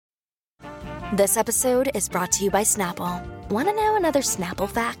This episode is brought to you by Snapple. Want to know another Snapple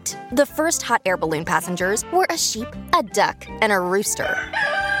fact? The first hot air balloon passengers were a sheep, a duck, and a rooster.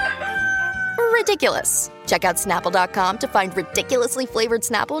 Ridiculous. Check out Snapple.com to find ridiculously flavored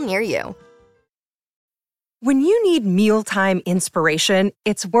Snapple near you. When you need mealtime inspiration,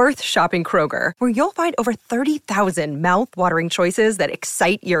 it's worth shopping Kroger, where you'll find over 30,000 mouth-watering choices that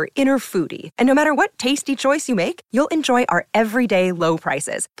excite your inner foodie. And no matter what tasty choice you make, you'll enjoy our everyday low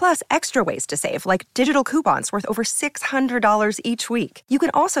prices, plus extra ways to save, like digital coupons worth over $600 each week. You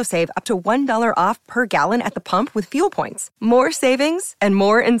can also save up to $1 off per gallon at the pump with fuel points. More savings and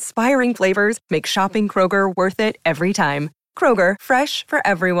more inspiring flavors make shopping Kroger worth it every time. Kroger, fresh for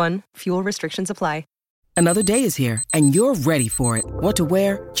everyone. Fuel restrictions apply. Another day is here, and you're ready for it. What to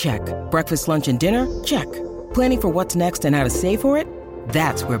wear? Check. Breakfast, lunch, and dinner? Check. Planning for what's next and how to save for it?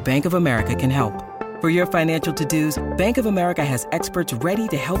 That's where Bank of America can help. For your financial to-dos, Bank of America has experts ready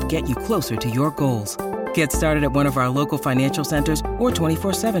to help get you closer to your goals. Get started at one of our local financial centers or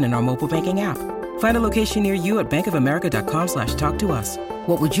 24/7 in our mobile banking app. Find a location near you at bankofamerica.com/talktous.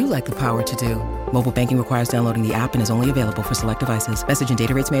 What would you like the power to do? Mobile banking requires downloading the app and is only available for select devices. Message and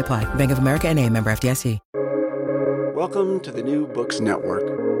data rates may apply. Bank of America N.A., member FDIC. Welcome to the New Books Network.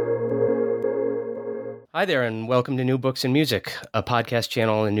 Hi there, and welcome to New Books and Music, a podcast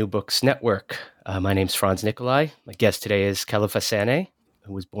channel on the New Books Network. My name's Franz Nicolai. My guest today is Kelefa Sanneh,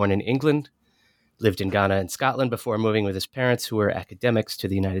 who was born in England, lived in Ghana and Scotland before moving with his parents, who were academics, to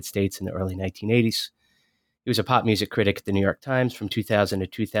the United States in the early 1980s. He was a pop music critic at the New York Times from 2000 to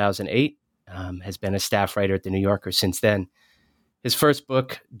 2008, has been a staff writer at the New Yorker since then. His first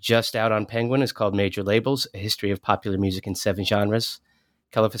book, just out on Penguin, is called Major Labels, A History of Popular Music in 7 Genres.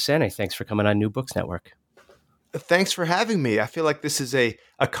 Kelefa Sanneh, thanks for coming on New Books Network. Thanks for having me. I feel like this is a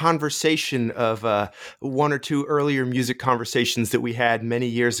conversation of one or two earlier music conversations that we had many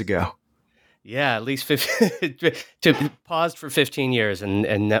years ago. Yeah, at least paused for 15 years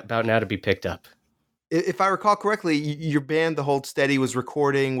and about now to be picked up. If I recall correctly, your band, The Hold Steady, was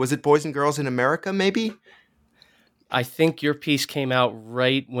recording, was it Boys and Girls in America, maybe? I think your piece came out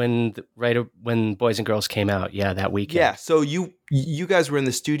right when Boys and Girls came out. Yeah, that weekend. Yeah, so you guys were in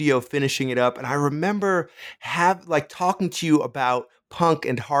the studio finishing it up, and I remember talking to you about punk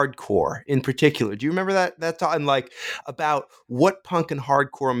and hardcore in particular. Do you remember that talk, and about what punk and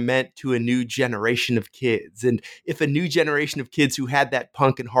hardcore meant to a new generation of kids, and if a new generation of kids who had that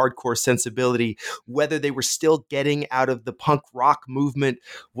punk and hardcore sensibility, whether they were still getting out of the punk rock movement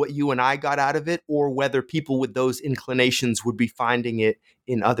what you and I got out of it, or whether people with those inclinations would be finding it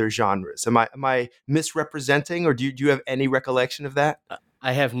in other genres? Am I misrepresenting, or do you have any recollection of that?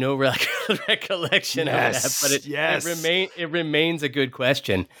 I have no recollection of that, but it remains a good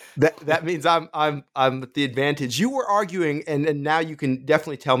question. That means I'm at the advantage. You were arguing, and now you can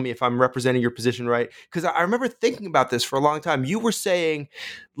definitely tell me if I'm representing your position right, because I remember thinking about this for a long time. You were saying,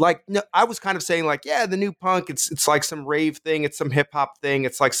 no, I was kind of saying yeah, the new punk, it's like some rave thing, it's some hip hop thing,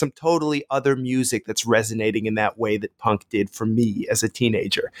 it's like some totally other music that's resonating in that way that punk did for me as a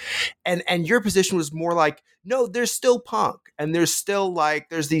teenager. And your position was more like, no, there's still punk, and there's still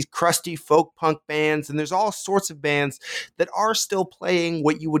there's these crusty folk punk bands, and there's all sorts of bands that are still playing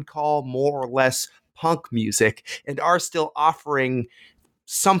what you would call more or less punk music and are still offering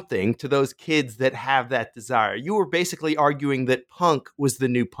something to those kids that have that desire. You were basically arguing that punk was the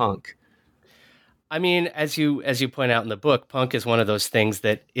new punk. I mean, as you point out in the book, punk is one of those things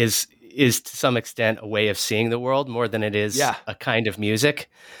that is to some extent a way of seeing the world more than it is a kind of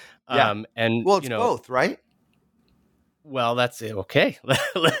music. Yeah. And well, it's both, right? Well, that's it. Okay.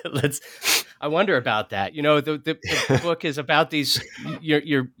 I wonder about that. The book is about these.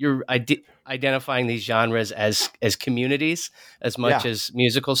 You're identifying these genres as communities as much as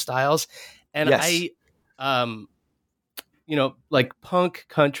musical styles, and yes. Punk,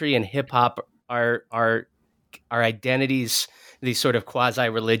 country, and hip hop are identities. These sort of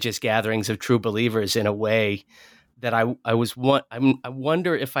quasi-religious gatherings of true believers in a way that I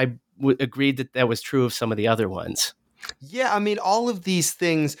wonder if I agreed that was true of some of the other ones. Yeah, I mean, all of these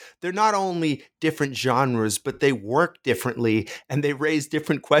things, they're not only different genres, but they work differently, and they raise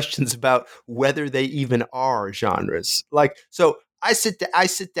different questions about whether they even are genres. So I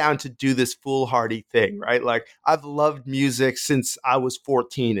sit down to do this foolhardy thing, right? I've loved music since I was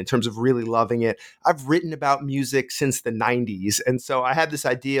 14 in terms of really loving it. I've written about music since the 90s. And so I had this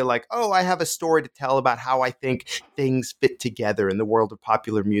idea I have a story to tell about how I think things fit together in the world of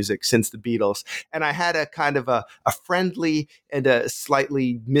popular music since the Beatles. And I had a kind of a friendly and a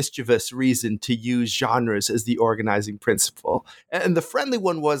slightly mischievous reason to use genres as the organizing principle. And the friendly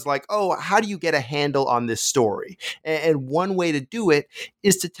one was how do you get a handle on this story? And one way to do it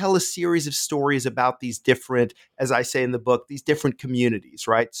is to tell a series of stories about these different, as I say in the book, these different communities,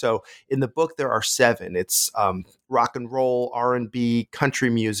 right? So in the book, there are 7. It's rock and roll, R&B,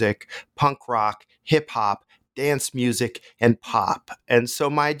 country music, punk rock, hip hop, dance music, and pop. And so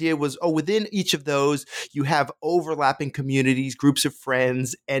my idea was, within each of those, you have overlapping communities, groups of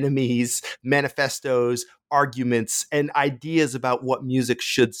friends, enemies, manifestos, arguments, and ideas about what music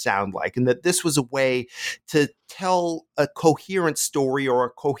should sound like. And that this was a way to tell a coherent story or a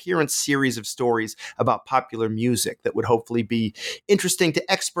coherent series of stories about popular music that would hopefully be interesting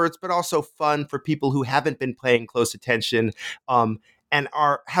to experts, but also fun for people who haven't been paying close attention. And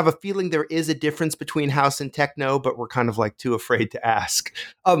have a feeling there is a difference between house and techno, but we're kind of like too afraid to ask.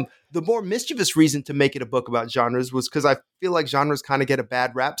 The more mischievous reason to make it a book about genres was because I feel like genres kind of get a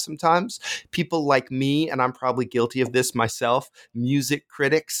bad rap sometimes. People like me, and I'm probably guilty of this myself, music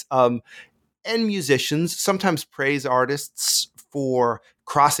critics and musicians sometimes praise artists for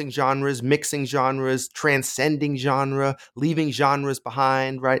crossing genres, mixing genres, transcending genre, leaving genres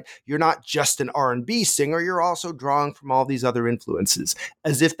behind, right? You're not just an R&B singer, you're also drawing from all these other influences,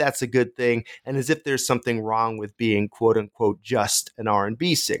 as if that's a good thing, and as if there's something wrong with being, quote unquote, just an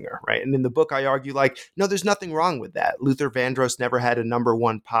R&B singer, right? And in the book, I argue no, there's nothing wrong with that. Luther Vandross never had a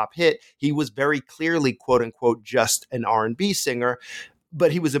 #1 pop hit. He was very clearly, quote unquote, just an R&B singer,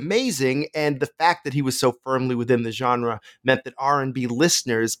 but he was amazing, and the fact that he was so firmly within the genre meant that R&B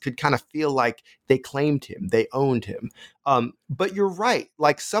listeners could kind of feel like they claimed him, they owned him. But you're right,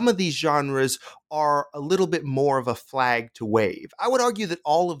 like some of these genres are a little bit more of a flag to wave. I would argue that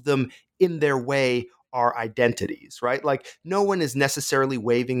all of them, in their way, are identities, right? Like no one is necessarily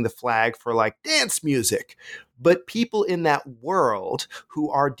waving the flag for like dance music, but people in that world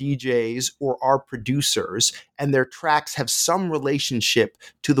who are DJs or are producers and their tracks have some relationship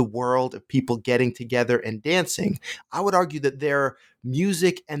to the world of people getting together and dancing, I would argue that their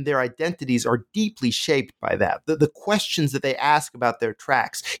music and their identities are deeply shaped by that. The questions that they ask about their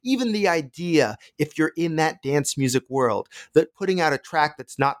tracks, even the idea, if you're in that dance music world, that putting out a track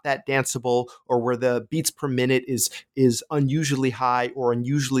that's not that danceable or where the beats per minute is unusually high or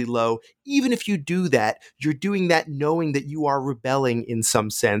unusually low, even if you do that, you're doing that knowing that you are rebelling in some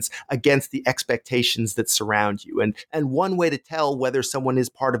sense against the expectations that surround you. And one way to tell whether someone is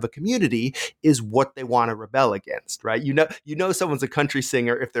part of a community is what they want to rebel against, right? You know someone's a country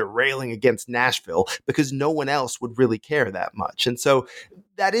singer if they're railing against Nashville because no one else would really care that much. And so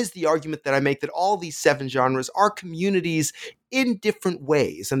that is the argument that I make, that all these 7 genres are communities in different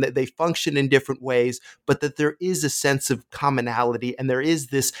ways and that they function in different ways, but that there is a sense of commonality and there is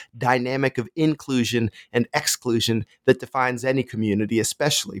this dynamic of inclusion and exclusion that defines any community,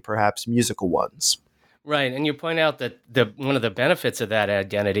 especially perhaps musical ones. Right, and you point out that one of the benefits of that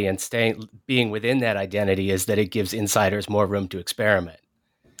identity and being within that identity is that it gives insiders more room to experiment.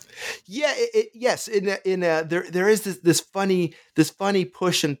 Yeah, yes. There is this funny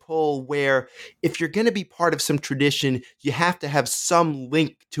push and pull where if you're going to be part of some tradition, you have to have some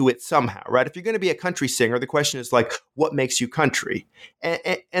link to it somehow, right? If you're going to be a country singer, the question is like, what makes you country?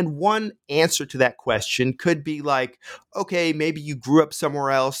 And one answer to that question could be like, okay, maybe you grew up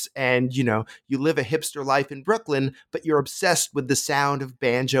somewhere else and you live a hipster life in Brooklyn, but you're obsessed with the sound of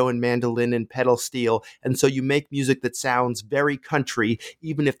banjo and mandolin and pedal steel, and so you make music that sounds very country,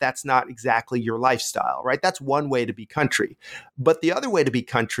 even if that's not exactly your lifestyle, right? That's one way to be country. But the other way to be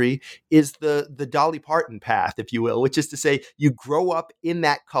country is the Dolly Parton path, if you will, which is to say you grow up in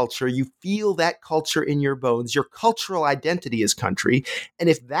that culture, you feel that culture in your bones, your cultural identity is country. And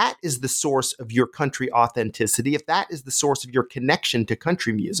if that is the source of your country authenticity, if that is the source of your connection to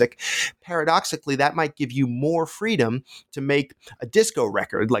country music, paradoxically, that might give you more freedom to make a disco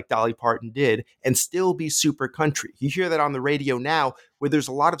record like Dolly Parton did and still be super country. You hear that on the radio now, where there's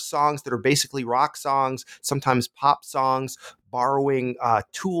a lot of songs that are basically rock songs, sometimes pop songs, borrowing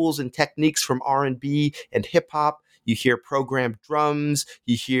tools and techniques from R&B and hip hop. You hear programmed drums,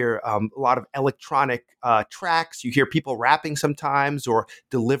 you hear a lot of electronic tracks, you hear people rapping sometimes or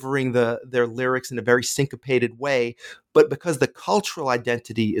delivering their lyrics in a very syncopated way. But because the cultural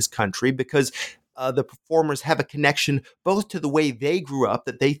identity is country, because the performers have a connection both to the way they grew up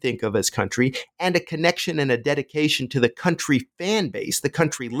that they think of as country and a connection and a dedication to the country fan base, the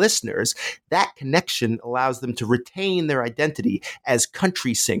country listeners, that connection allows them to retain their identity as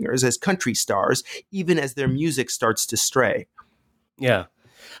country singers, as country stars, even as their music starts to stray. Yeah.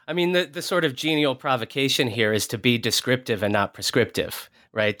 I mean, the sort of genial provocation here is to be descriptive and not prescriptive,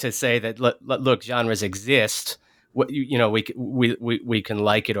 right? To say that, look, genres exist. we can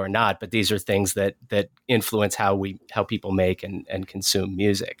like it or not, but these are things that influence how people make and consume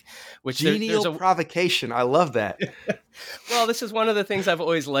music. Which Genial provocation. I love that. Well, this is one of the things I've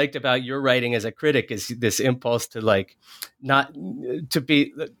always liked about your writing as a critic, is this impulse to like not to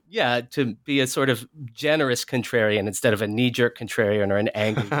be a sort of generous contrarian instead of a knee-jerk contrarian or an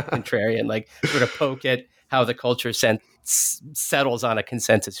angry contrarian, like sort of poke at how the culture settles on a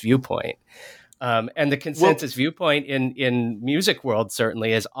consensus viewpoint. And the consensus viewpoint in music world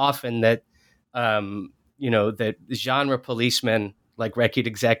certainly is often that, that genre policemen like record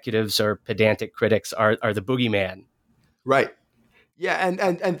executives or pedantic critics are the boogeyman. Right. Yeah,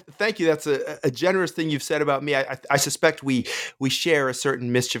 and thank you. That's a generous thing you've said about me. I suspect we share a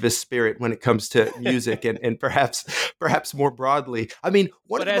certain mischievous spirit when it comes to music and perhaps more broadly. I mean,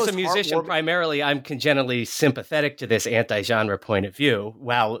 but as a musician, primarily, I'm congenitally sympathetic to this anti-genre point of view.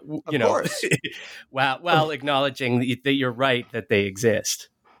 While while acknowledging that you're right that they exist.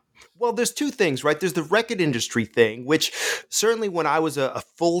 Well, there's two things, right? There's the record industry thing, which certainly when I was a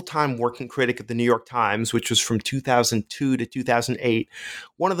full-time working critic at the New York Times, which was from 2002 to 2008,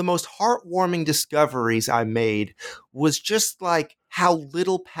 one of the most heartwarming discoveries I made was just like how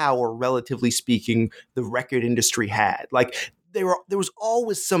little power, relatively speaking, the record industry had. Like, there was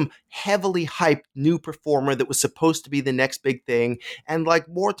always some heavily hyped new performer that was supposed to be the next big thing. And like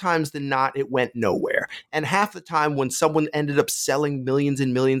more times than not, it went nowhere. And half the time when someone ended up selling millions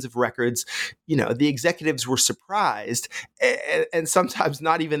and millions of records, the executives were surprised and sometimes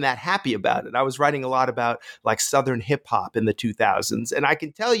not even that happy about it. I was writing a lot about like Southern hip hop in the 2000s. And I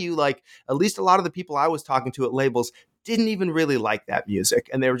can tell you, like, at least a lot of the people I was talking to at labels didn't even really like that music.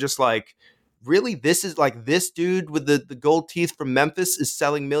 And they were just like, really, this is like this dude with the gold teeth from Memphis is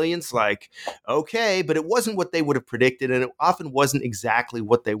selling millions? Like, okay, but it wasn't what they would have predicted, and it often wasn't exactly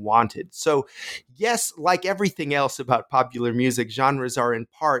what they wanted. So yes, like everything else about popular music, genres are in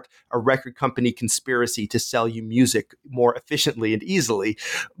part a record company conspiracy to sell you music more efficiently and easily.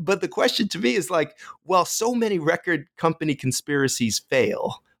 But the question to me is like, well, so many record company conspiracies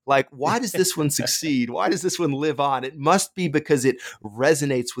fail. Like, why does this one succeed? Why does this one live on? It must be because it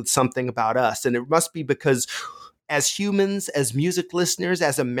resonates with something about us. And it must be because as humans, as music listeners,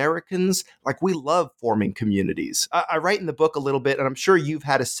 as Americans, like, we love forming communities. I write in the book a little bit, and I'm sure you've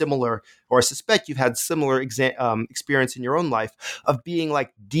had a similar, or I suspect you've had similar experience in your own life of being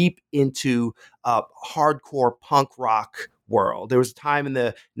like deep into hardcore punk rock world. There was a time in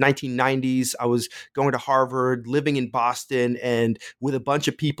the 1990s, I was going to Harvard, living in Boston, and with a bunch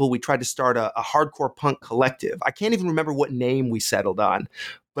of people, we tried to start a hardcore punk collective. I can't even remember what name we settled on,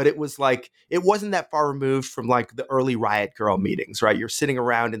 but it was like, it wasn't that far removed from like the early Riot Girl meetings, right? You're sitting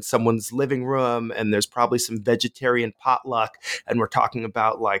around in someone's living room and there's probably some vegetarian potluck, and we're talking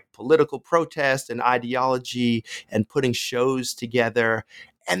about like political protest and ideology and putting shows together.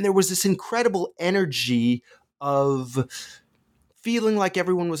 And there was this incredible energy of feeling like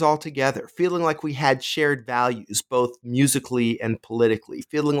everyone was all together, feeling like we had shared values, both musically and politically,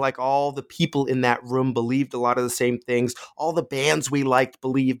 feeling like all the people in that room believed a lot of the same things, all the bands we liked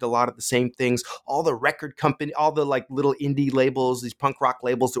believed a lot of the same things, all the record company, all the like little indie labels, these punk rock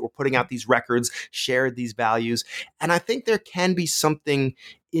labels that were putting out these records shared these values. And I think there can be something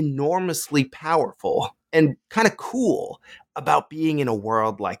enormously powerful and kind of cool about being in a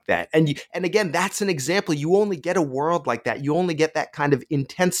world like that. And again, that's an example. You only get a world like that. You only get that kind of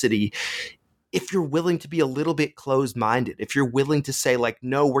intensity if you're willing to be a little bit closed-minded, if you're willing to say like,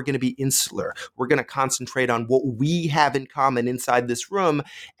 no, we're going to be insular. We're going to concentrate on what we have in common inside this room,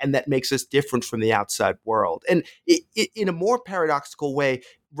 and that makes us different from the outside world. And in a more paradoxical way,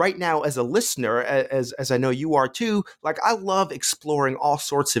 right now as a listener, as I know you are too, like I love exploring all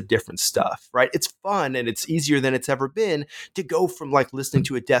sorts of different stuff, right? It's fun and it's easier than it's ever been to go from like listening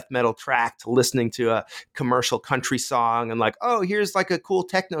to a death metal track to listening to a commercial country song and like, oh, here's like a cool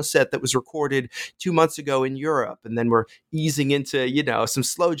techno set that was recorded 2 months ago in Europe. And then we're easing into, some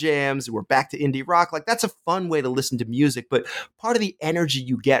slow jams and we're back to indie rock. Like that's a fun way to listen to music. But part of the energy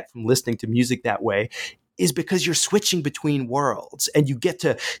you get from listening to music that way is because you're switching between worlds and you get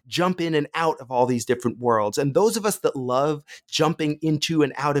to jump in and out of all these different worlds. And those of us that love jumping into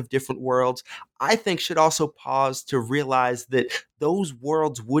and out of different worlds, I think should also pause to realize that those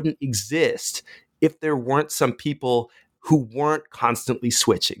worlds wouldn't exist if there weren't some people who weren't constantly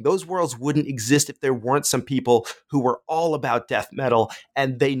switching. Those worlds wouldn't exist if there weren't some people who were all about death metal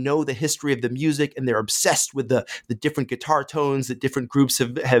and they know the history of the music and they're obsessed with the different guitar tones that different groups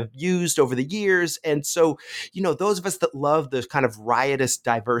have used over the years. And so, those of us that love the kind of riotous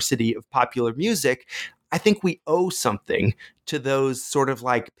diversity of popular music, I think we owe something to those sort of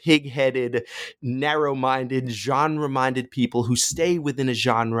like pig-headed, narrow-minded, genre-minded people who stay within a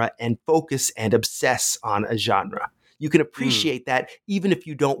genre and focus and obsess on a genre. You can appreciate that even if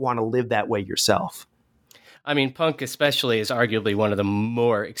you don't want to live that way yourself. I mean, punk especially is arguably one of the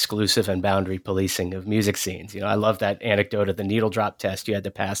more exclusive and boundary policing of music scenes. I love that anecdote of the needle drop test you had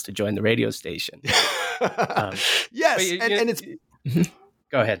to pass to join the radio station. Yes, and it's...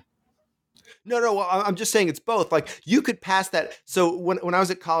 Go ahead. No. Well, I'm just saying it's both. Like you could pass that. So when I was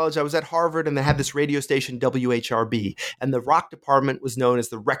at college, I was at Harvard, and they had this radio station WHRB, and the rock department was known as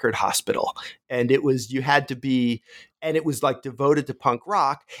the Record Hospital, and it was it was like devoted to punk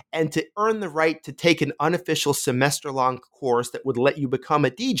rock. And to earn the right to take an unofficial semester-long course that would let you become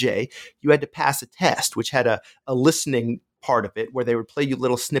a DJ, you had to pass a test, which had a listening part of it where they would play you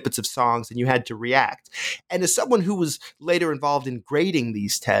little snippets of songs and you had to react. And as someone who was later involved in grading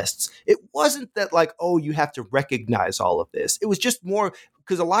these tests, it wasn't that like, oh, you have to recognize all of this. It was just more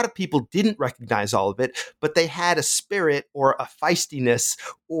because a lot of people didn't recognize all of it, but they had a spirit or a feistiness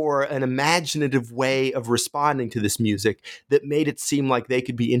or an imaginative way of responding to this music that made it seem like they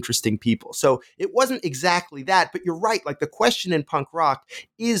could be interesting people. So it wasn't exactly that, but you're right. Like the question in punk rock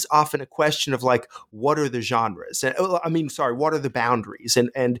is often a question of like, what are the genres? And what are the boundaries?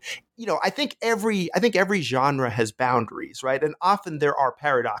 And I think every genre has boundaries, right? And often there are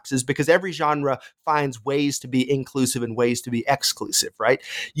paradoxes because every genre finds ways to be inclusive and ways to be exclusive, right?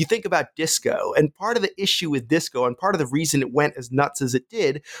 You think about disco, and part of the issue with disco and part of the reason it went as nuts as it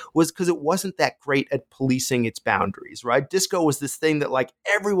did was because it wasn't that great at policing its boundaries, right? Disco was this thing that like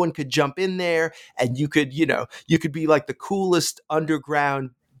everyone could jump in there and you could be like the coolest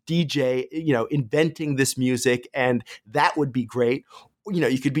underground DJ, inventing this music, and that would be great.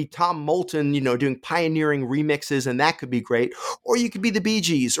 You could be Tom Moulton, doing pioneering remixes, and that could be great. Or you could be the Bee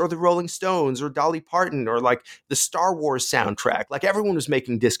Gees or the Rolling Stones or Dolly Parton or like the Star Wars soundtrack. Like everyone was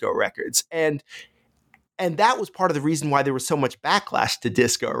making disco records. And that was part of the reason why there was so much backlash to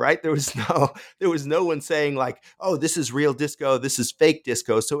disco, right? There was no one saying like, oh, this is real disco, this is fake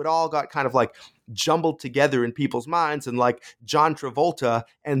disco. So it all got kind of like jumbled together in people's minds. And like John Travolta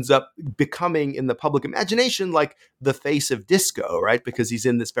ends up becoming in the public imagination like the face of disco, right? Because he's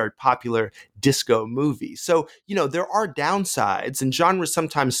in this very popular disco movie. So, there are downsides, and genres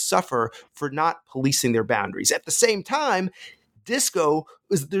sometimes suffer for not policing their boundaries. At the same time,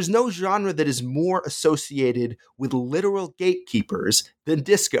 there's no genre that is more associated with literal gatekeepers than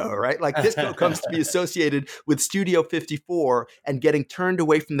disco, right? Like disco comes to be associated with Studio 54 and getting turned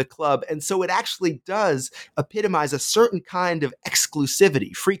away from the club. And so it actually does epitomize a certain kind of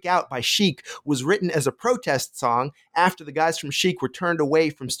exclusivity. Freak Out by Chic was written as a protest song after the guys from Chic were turned away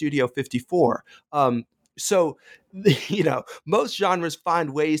from Studio 54. So, most genres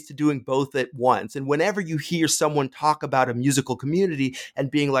find ways to doing both at once. And whenever you hear someone talk about a musical community and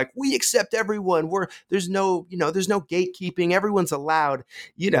being like, we accept everyone, there's no gatekeeping, everyone's allowed,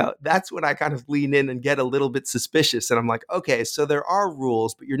 that's when I kind of lean in and get a little bit suspicious. And I'm like, okay, so there are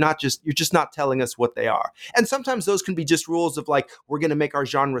rules, but you're just not telling us what they are. And sometimes those can be just rules of like, we're going to make our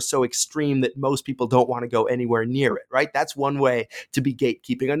genre so extreme that most people don't want to go anywhere near it, right? That's one way to be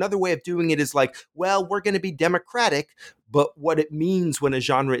gatekeeping. Another way of doing it is like, well, we're going to be democratic, but what it means when a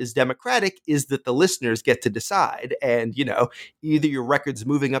genre is democratic is that the listeners get to decide. And, either your record's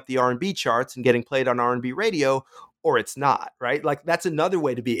moving up the R&B charts and getting played on R&B radio, or it's not, right? Like that's another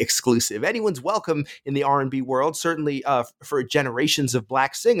way to be exclusive. Anyone's welcome in the R&B world, certainly for generations of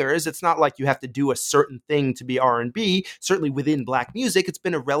Black singers. It's not like you have to do a certain thing to be R&B. Certainly within Black music, it's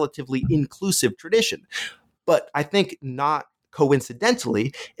been a relatively inclusive tradition. But I think not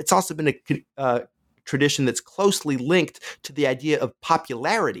coincidentally, it's also been a tradition that's closely linked to the idea of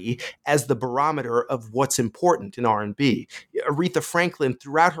popularity as the barometer of what's important in R&B. Aretha Franklin,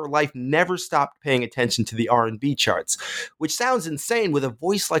 throughout her life, never stopped paying attention to the R&B charts, which sounds insane with a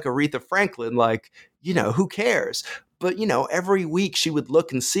voice like Aretha Franklin, like, who cares? But, every week she would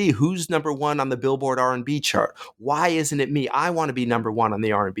look and see who's number one on the Billboard R&B chart. Why isn't it me? I want to be number one on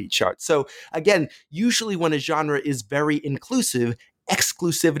the R&B chart. So again, usually when a genre is very inclusive,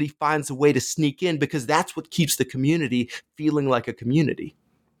 exclusivity finds a way to sneak in because that's what keeps the community feeling like a community.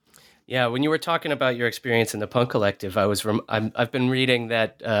 Yeah, when you were talking about your experience in the Punk Collective, I've been reading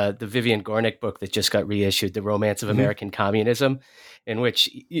that the Vivian Gornick book that just got reissued, The Romance of American Communism, in which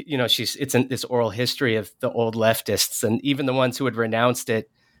it's this oral history of the old leftists, and even the ones who had renounced it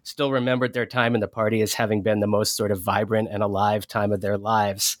still remembered their time in the party as having been the most sort of vibrant and alive time of their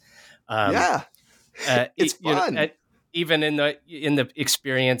lives. It's fun. Even in the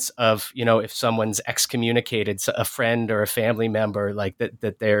experience of, if someone's excommunicated a friend or a family member, like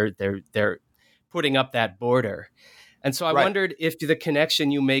that they're putting up that border. And so I Right. wondered if the connection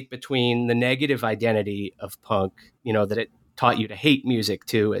you make between the negative identity of punk, that it taught you to hate music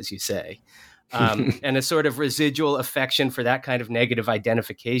too, as you say, and a sort of residual affection for that kind of negative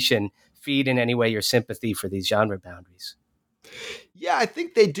identification feed in any way your sympathy for these genre boundaries. Yeah, I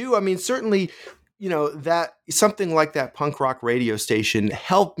think they do. I mean, certainly, that something like that punk rock radio station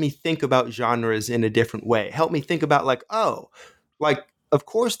helped me think about genres in a different way. Helped me think about of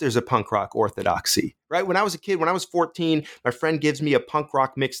course there's a punk rock orthodoxy, right? When I was a kid, when I was 14, my friend gives me a punk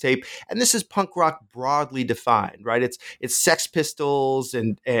rock mixtape, and this is punk rock broadly defined, right? It's Sex Pistols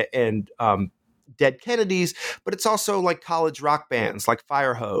and Dead Kennedys, but it's also like college rock bands like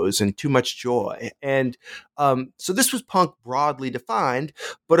Firehose and Too Much Joy. And so this was punk broadly defined,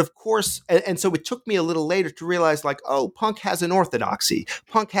 but of course, and so it took me a little later to realize punk has an orthodoxy.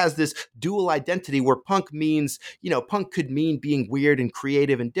 Punk has this dual identity where punk means, punk could mean being weird and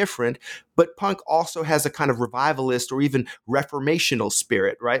creative and different, but punk also has a kind of revivalist or even reformational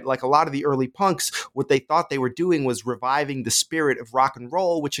spirit, right? Like a lot of the early punks, what they thought they were doing was reviving the spirit of rock and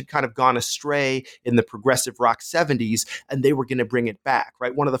roll, which had kind of gone astray in the progressive rock 70s, and they were going to bring it back,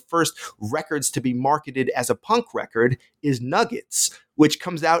 right? One of the first records to be marketed as a punk record is Nuggets, which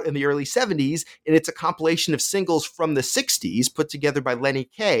comes out in the early 70s, and it's a compilation of singles from the 60s put together by Lenny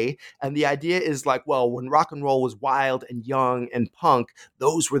Kaye. And the idea is when rock and roll was wild and young and punk,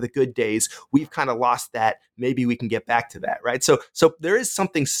 those were the good days. We've kind of lost that. Maybe we can get back to that, right? So there is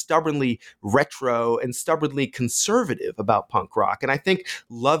something stubbornly retro and stubbornly conservative about punk rock. And I think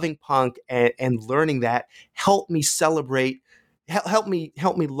loving punk and learning that helped me celebrate, help me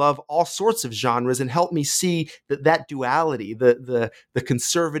love all sorts of genres, and help me see that duality, the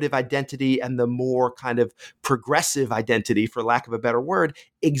conservative identity and the more kind of progressive identity, for lack of a better word,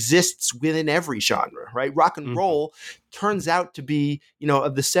 exists within every genre, right? Rock and roll turns out to be,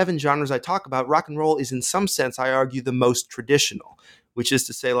 of the 7 genres I talk about, rock and roll is in some sense, I argue, the most traditional, which is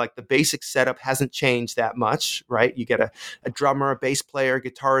to say the basic setup hasn't changed that much, right? You get a drummer, a bass player, a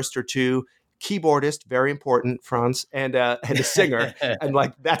guitarist or two, keyboardist, very important, Franz, and a singer, and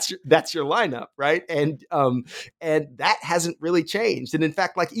that's your lineup, right? And that hasn't really changed. And in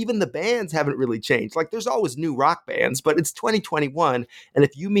fact, even the bands haven't really changed. There's always new rock bands, but it's 2021, and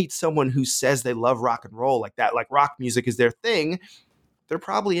if you meet someone who says they love rock and roll like that, rock music is their thing, they're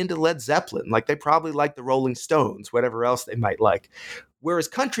probably into Led Zeppelin. They probably like the Rolling Stones, whatever else they might like. Whereas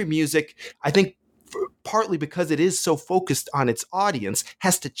country music, I think, partly because it is so focused on its audience,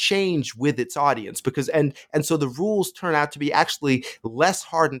 has to change with its audience, because and so the rules turn out to be actually less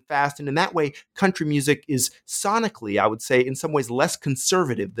hard and fast, and in that way country music is sonically, I would say, in some ways less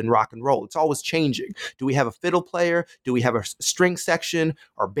conservative than rock and roll. It's always changing. Do we have a fiddle player? Do we have a string section?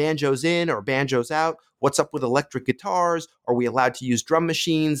 Are banjos in or banjos out? What's up with electric guitars? Are we allowed to use drum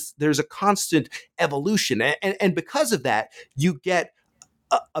machines? There's a constant evolution, and because of that, you get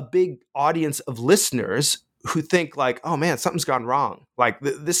a big audience of listeners who think oh man, something's gone wrong.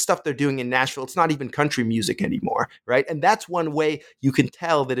 This stuff they're doing in Nashville, it's not even country music anymore, right? And that's one way you can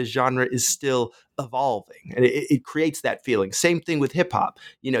tell that a genre is still evolving, and it creates that feeling. Same thing with hip hop.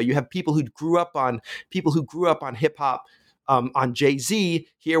 You have people who grew up on hip hop. On Jay-Z,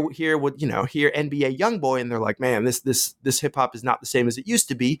 hear NBA YoungBoy, and they're like, man, this hip hop is not the same as it used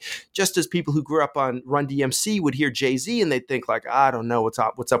to be. Just as people who grew up on Run DMC would hear Jay-Z and they think I don't know what's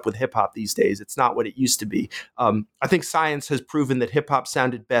up with hip hop these days. It's not what it used to be. I think science has proven that hip hop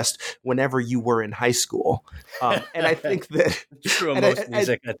sounded best whenever you were in high school, and I think that true of most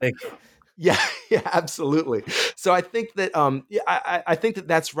music. I think. Yeah, absolutely. So I think that I think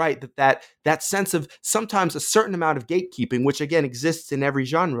that's right. That sense of sometimes a certain amount of gatekeeping, which again exists in every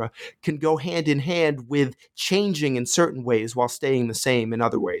genre, can go hand in hand with changing in certain ways while staying the same in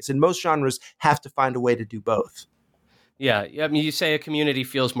other ways. And most genres have to find a way to do both. Yeah, I mean, you say a community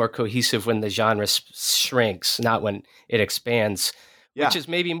feels more cohesive when the genre shrinks, not when it expands, which is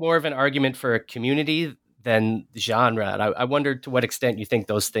maybe more of an argument for a community than genre. And I wonder to what extent you think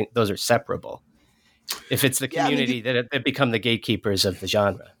those are separable. If it's the community that become the gatekeepers of the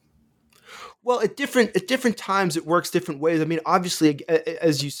genre. Well, at different times, it works different ways. I mean, obviously,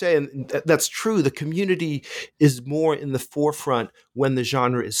 as you say, and that's true, the community is more in the forefront when the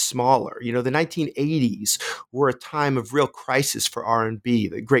genre is smaller. The 1980s were a time of real crisis for R&B.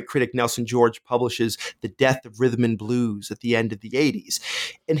 The great critic Nelson George publishes The Death of Rhythm and Blues at the end of the 80s.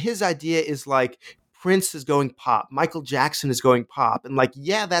 And his idea is Prince is going pop, Michael Jackson is going pop, and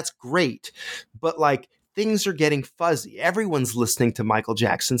yeah, that's great, but things are getting fuzzy. Everyone's listening to Michael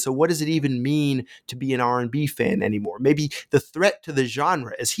Jackson, so what does it even mean to be an R&B fan anymore? Maybe the threat to the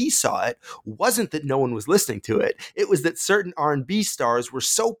genre, as he saw it, wasn't that no one was listening to it. It was that certain R&B stars were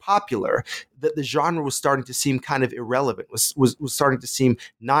so popular that the genre was starting to seem kind of irrelevant, was starting to seem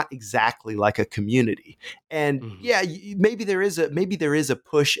not exactly like a community. And yeah, maybe there is a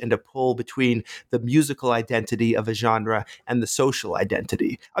push and a pull between the musical identity of a genre and the social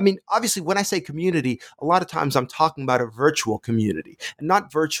identity. I mean, obviously, when I say community, a lot of times I'm talking about a virtual community, and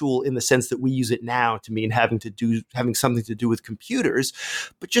not virtual in the sense that we use it now to mean having something to do with computers,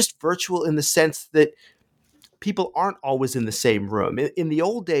 but just virtual in the sense that people aren't always in the same room. In the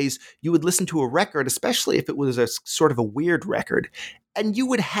old days, you would listen to a record, especially if it was a sort of a weird record, and you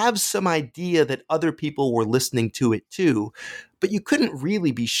would have some idea that other people were listening to it too, but you couldn't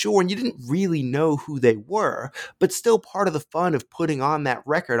really be sure, and you didn't really know who they were. But still, part of the fun of putting on that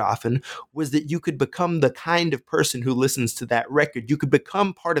record often was that you could become the kind of person who listens to that record. You could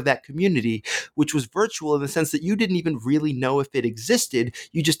become part of that community, which was virtual in the sense that you didn't even really know if it existed.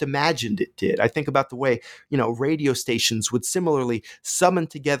 You just imagined it did. I think about the way, radio stations would similarly summon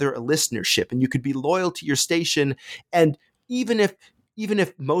together a listenership, and you could be loyal to your station, and even if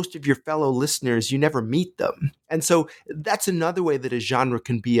most of your fellow listeners, you never meet them. And so that's another way that a genre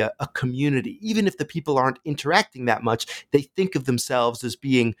can be a community. Even if the people aren't interacting that much, they think of themselves as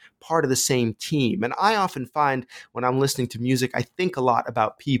being part of the same team. And I often find when I'm listening to music, I think a lot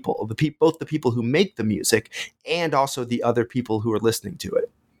about people, both the people who make the music and also the other people who are listening to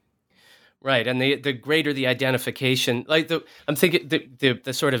it. Right, and the greater the identification, I'm thinking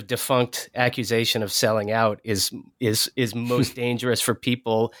the sort of defunct accusation of selling out is most dangerous for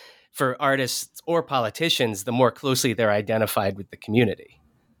people, for artists or politicians, the more closely they're identified with the community.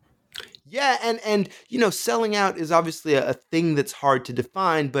 Yeah, and selling out is obviously a thing that's hard to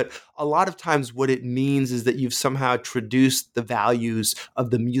define, but a lot of times what it means is that you've somehow traduced the values of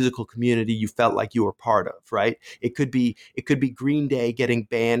the musical community you felt like you were part of, right? It could be Green Day getting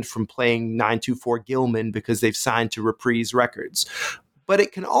banned from playing 924 Gilman because they've signed to Reprise Records. But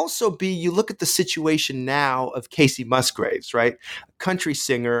it can also be, you look at the situation now of Casey Musgraves, right? A country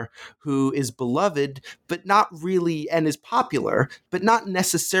singer who is beloved, but not really, and is popular, but not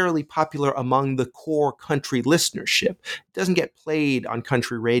necessarily popular among the core country listenership. Doesn't get played on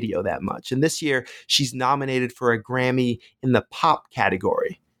country radio that much. And this year, she's nominated for a Grammy in the pop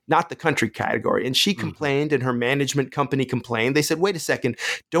category, not the country category. And she complained, and her management company complained. They said, wait a second,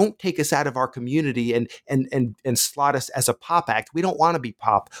 don't take us out of our community and slot us as a pop act. We don't want to be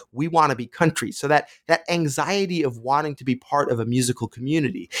pop. We want to be country. So that anxiety of wanting to be part of a musical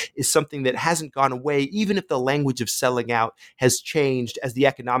community is something that hasn't gone away, even if the language of selling out has changed as the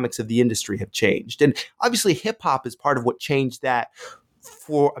economics of the industry have changed. And obviously hip hop is part of what changed that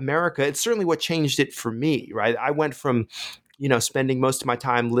for America. It's certainly what changed it for me, right? I went from spending most of my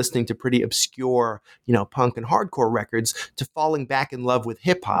time listening to pretty obscure, punk and hardcore records to falling back in love with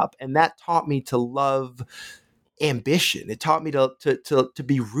hip hop. And that taught me to love ambition. It taught me to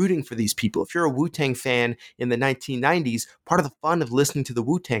be rooting for these people. If you're a Wu-Tang fan in the 1990s, part of the fun of listening to the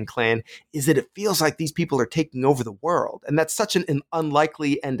Wu-Tang Clan is that it feels like these people are taking over the world. And that's such an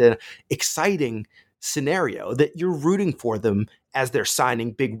unlikely and an exciting scenario that you're rooting for them as they're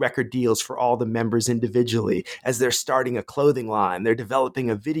signing big record deals for all the members individually, as they're starting a clothing line, they're developing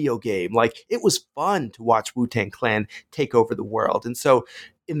a video game. Like, it was fun to watch Wu-Tang Clan take over the world. And so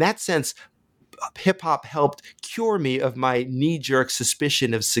in that sense, hip hop helped cure me of my knee-jerk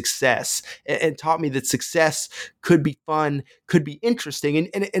suspicion of success, and taught me that success could be fun, could be interesting.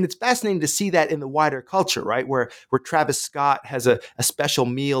 And it's fascinating to see that in the wider culture, right? Where Travis Scott has a special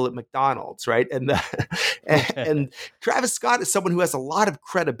meal at McDonald's, right? And Travis Scott is someone who has a lot of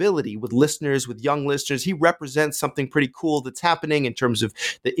credibility with listeners, with young listeners. He represents something pretty cool that's happening in terms of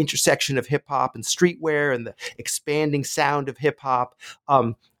the intersection of hip hop and streetwear and the expanding sound of hip hop.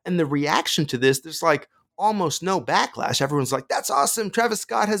 And the reaction to this, there's like almost no backlash. Everyone's like, that's awesome. Travis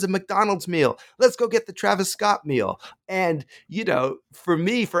Scott has a McDonald's meal. Let's go get the Travis Scott meal. And, for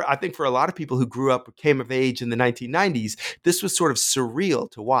me, I think for a lot of people who grew up or came of age in the 1990s, this was sort of surreal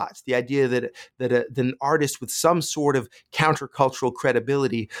to watch. The idea that an artist with some sort of countercultural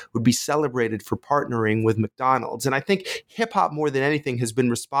credibility would be celebrated for partnering with McDonald's. And I think hip hop, more than anything, has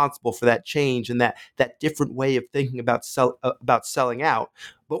been responsible for that change and that different way of thinking about selling out.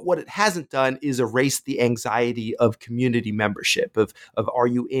 But what it hasn't done is erase the anxiety of community membership, of are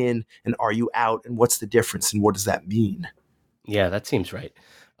you in and are you out, and what's the difference and what does that mean? Yeah, that seems right.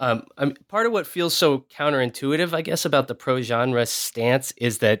 Part of what feels so counterintuitive, I guess, about the pro-genre stance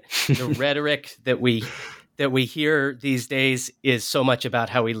is that the rhetoric that we hear these days is so much about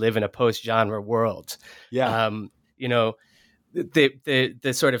how we live in a post-genre world. Yeah.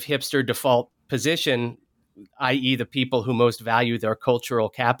 The sort of hipster default position, i.e. the people who most value their cultural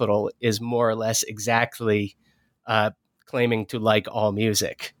capital, is more or less exactly claiming to like all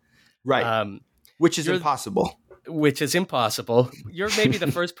music. Right. Which is impossible. Which is impossible. You're maybe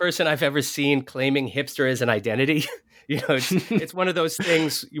the first person I've ever seen claiming hipster as an identity. It's one of those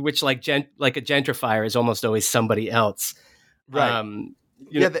things which like a gentrifier is almost always somebody else. Right.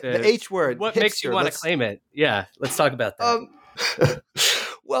 The H word. What hipster, makes you want to claim it? Yeah, let's talk about that.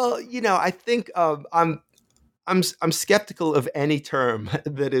 Well, I think I'm skeptical of any term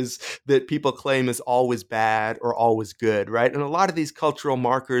that people claim is always bad or always good, right? And a lot of these cultural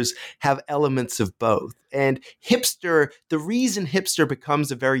markers have elements of both. And hipster, the reason hipster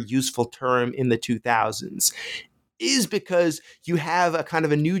becomes a very useful term in the 2000s is because you have a kind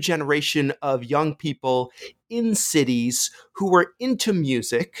of a new generation of young people in cities who are into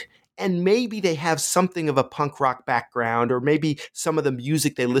music, and maybe they have something of a punk rock background, or maybe some of the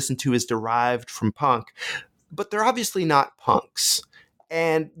music they listen to is derived from punk, but they're obviously not punks.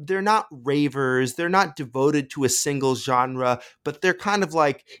 And they're not ravers, they're not devoted to a single genre, but they're kind of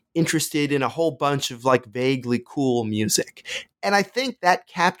like interested in a whole bunch of like vaguely cool music. And I think that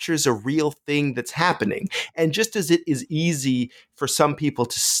captures a real thing that's happening. And just as it is easy for some people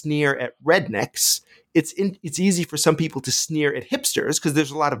to sneer at rednecks, it's easy for some people to sneer at hipsters because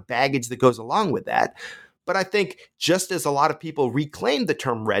there's a lot of baggage that goes along with that. But I think just as a lot of people reclaimed the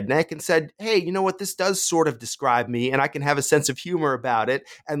term redneck and said, hey, you know what, this does sort of describe me and I can have a sense of humor about it.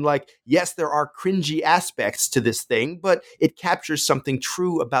 And like, yes, there are cringy aspects to this thing, but it captures something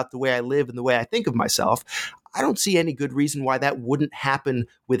true about the way I live and the way I think of myself. I don't see any good reason why that wouldn't happen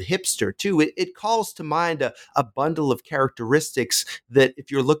with hipster too. It calls to mind a bundle of characteristics that if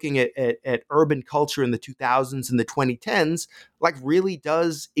you're looking at urban culture in the 2000s and the 2010s, like really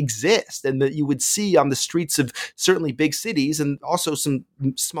does exist, and that you would see on the streets of certainly big cities and also some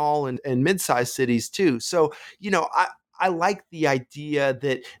small and mid-sized cities too. So, I like the idea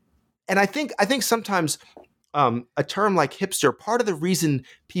that, and I think sometimes a term like hipster, part of the reason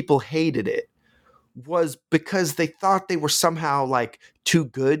people hated it was because they thought they were somehow like too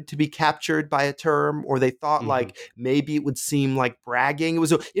good to be captured by a term, or they thought like maybe it would seem like bragging. It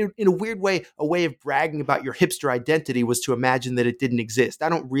was in a weird way, a way of bragging about your hipster identity was to imagine that it didn't exist. I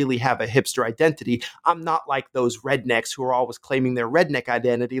don't really have a hipster identity. I'm not like those rednecks who are always claiming their redneck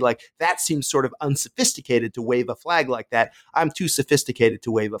identity. Like that seems sort of unsophisticated to wave a flag like that. I'm too sophisticated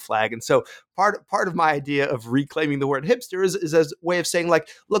to wave a flag. And so part of my idea of reclaiming the word hipster is as a way of saying like,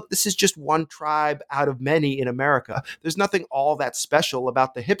 look, this is just one tribe out of many in America. There's nothing all that special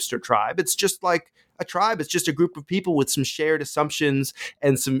about the hipster tribe. It's just like a tribe. It's just a group of people with some shared assumptions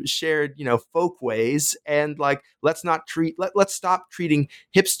and some shared, folk ways. And like, let's stop treating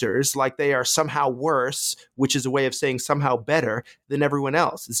hipsters like they are somehow worse, which is a way of saying somehow better than everyone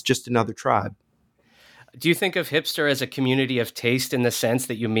else. It's just another tribe. Do you think of hipster as a community of taste in the sense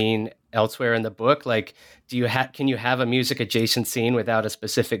that you mean elsewhere in the book? Like, can you have a music adjacent scene without a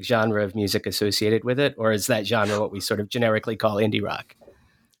specific genre of music associated with it? Or is that genre what we sort of generically call indie rock?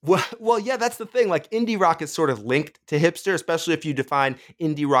 Well, yeah, that's the thing. Like indie rock is sort of linked to hipster, especially if you define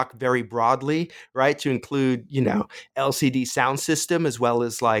indie rock very broadly, right? To include, LCD Sound System as well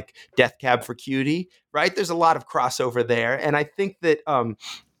as like Death Cab for Cutie, right? There's a lot of crossover there. And I think that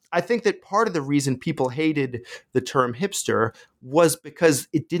part of the reason people hated the term hipster was because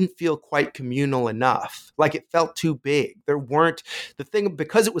it didn't feel quite communal enough. Like it felt too big.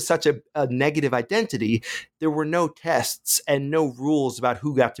 Because it was such a negative identity, there were no tests and no rules about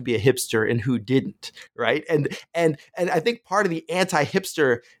who got to be a hipster and who didn't, right? And I think part of the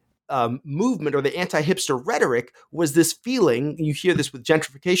anti-hipster movement or the anti-hipster rhetoric was this feeling, you hear this with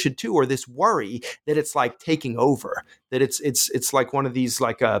gentrification too, or this worry that it's like taking over, that it's like one of these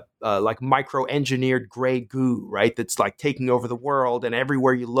like micro-engineered gray goo, right? That's like taking over the world, and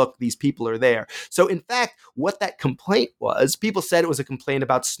everywhere you look, these people are there. So in fact, what that complaint was, people said it was a complaint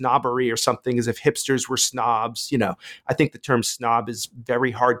about snobbery or something, as if hipsters were snobs. I think the term snob is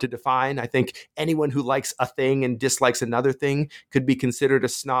very hard to define. I think anyone who likes a thing and dislikes another thing could be considered a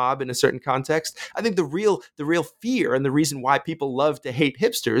snob in a certain context. I think the real fear and the reason why people love to hate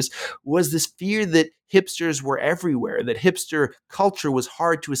hipsters was this fear that hipsters were everywhere, that hipster culture was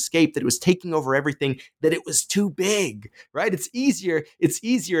hard to escape, that it was taking over everything, that it was too big, right? It's easier,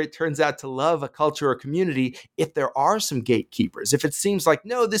 it turns out, to love a culture or community if there are some gatekeepers. If it seems like,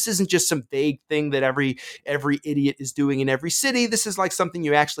 no, this isn't just some vague thing that every idiot is doing in every city. This is like something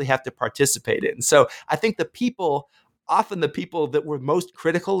you actually have to participate in. So I think often the people that were most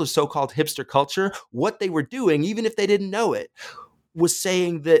critical of so-called hipster culture, what they were doing, even if they didn't know it, was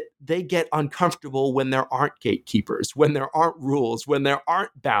saying that they get uncomfortable when there aren't gatekeepers, when there aren't rules, when there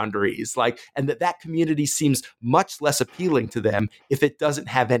aren't boundaries, and that community seems much less appealing to them if it doesn't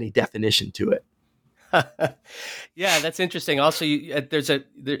have any definition to it. Yeah, that's interesting. Also,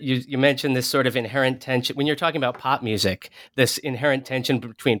 you mentioned this sort of inherent tension when you're talking about pop music. This inherent tension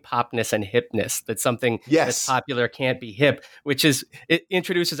between popness and hipness. That something that's Yes. popular can't be hip, it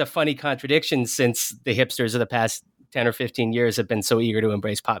introduces a funny contradiction since the hipsters of the past 10 or 15 years have been so eager to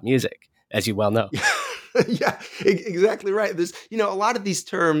embrace pop music, as you well know. Yeah, exactly right. There's, a lot of these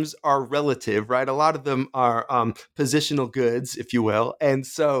terms are relative, right? A lot of them are positional goods, if you will. And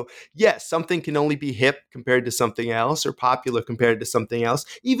so, yes, something can only be hip compared to something else or popular compared to something else.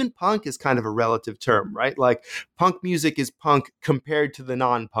 Even punk is kind of a relative term, right? Like punk music is punk compared to the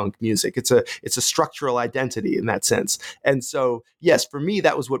non-punk music. It's a structural identity in that sense. And so, yes, for me,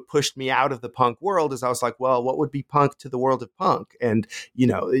 that was what pushed me out of the punk world is I was like, well, what would be punk to the world of punk? And,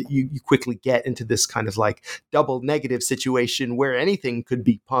 you quickly get into this kind of like double negative situation where anything could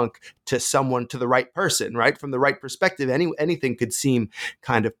be punk to someone, to the right person, right? From the right perspective, anything could seem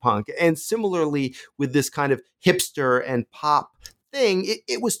kind of punk. And similarly with this kind of hipster and pop thing,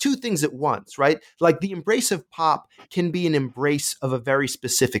 it was two things at once, right? Like the embrace of pop can be an embrace of a very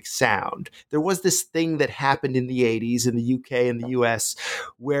specific sound. There was this thing that happened in the 80s in the UK and the US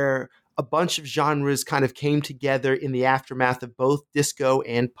where a bunch of genres kind of came together in the aftermath of both disco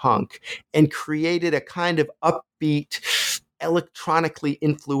and punk and created a kind of upbeat, electronically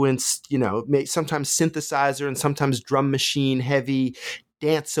influenced, sometimes synthesizer and sometimes drum machine heavy,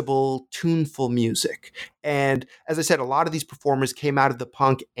 danceable, tuneful music. And as I said, a lot of these performers came out of the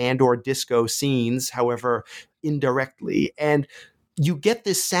punk and or disco scenes, however, indirectly. And you get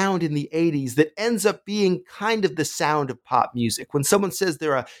this sound in the 80s that ends up being kind of the sound of pop music. When someone says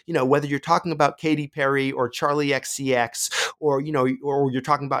they're whether you're talking about Katy Perry or Charlie XCX or you're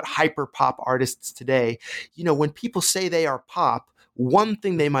talking about hyper pop artists today, when people say they are pop, one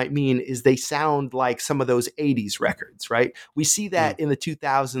thing they might mean is they sound like some of those 80s records, right? We see that in the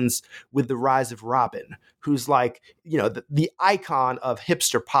 2000s with the rise of Robyn, who's like, the icon of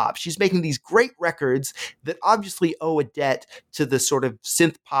hipster pop. She's making these great records that obviously owe a debt to the sort of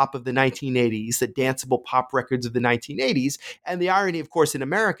synth pop of the 1980s, the danceable pop records of the 1980s. And the irony, of course, in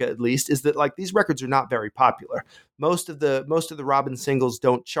America at least, is that like these records are not very popular. Most of the Robyn singles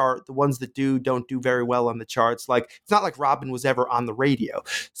don't chart. The ones that don't do very well on the charts. Like it's not like Robyn was ever on the radio.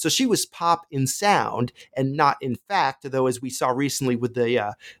 So she was pop in sound and not in fact, though as we saw recently with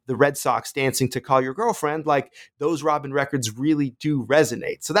the Red Sox dancing to Call Your Girlfriend, like those Robyn records really do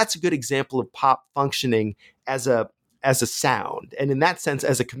resonate. So that's a good example of pop functioning as a sound, and in that sense,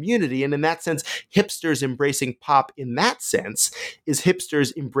 as a community, and in that sense, hipsters embracing pop in that sense is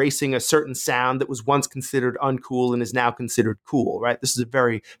hipsters embracing a certain sound that was once considered uncool and is now considered cool, right? This is a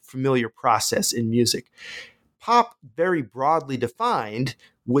very familiar process in music. Pop, very broadly defined,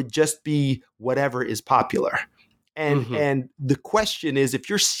 would just be whatever is popular. And the question is, if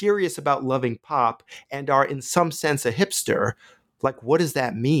you're serious about loving pop and are in some sense a hipster, like, what does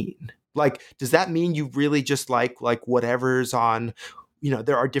that mean? Like, does that mean you really just like whatever's on,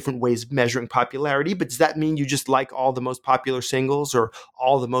 there are different ways of measuring popularity, but does that mean you just like all the most popular singles or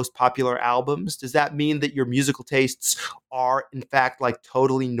all the most popular albums? Does that mean that your musical tastes are in fact like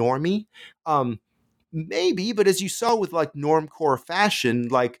totally normie? Maybe, but as you saw with like normcore fashion,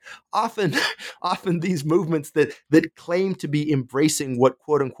 like often these movements that claim to be embracing what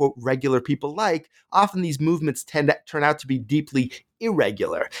quote unquote regular people like, often these movements turn out to be deeply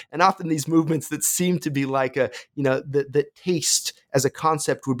irregular. And often these movements that seem to be like the taste as a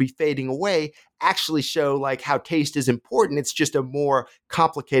concept would be fading away actually show like how taste is important. It's just a more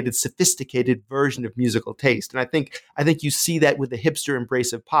complicated, sophisticated version of musical taste. And I think you see that with the hipster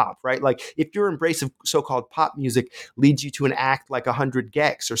embrace of pop, right? Like if your embrace of so-called pop music leads you to an act like 100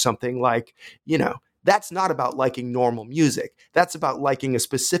 gecs or something, like, that's not about liking normal music. That's about liking a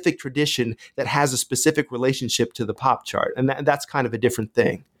specific tradition that has a specific relationship to the pop chart. And that's kind of a different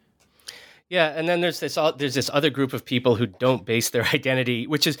thing. Yeah, and then there's this other group of people who don't base their identity,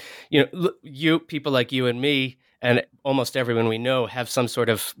 which is, people like you and me, and almost everyone we know have some sort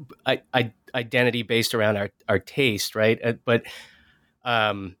of identity based around our taste, right? But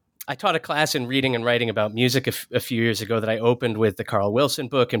I taught a class in reading and writing about music a few years ago that I opened with the Carl Wilson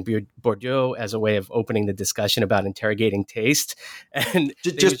book and Bourdieu as a way of opening the discussion about interrogating taste. And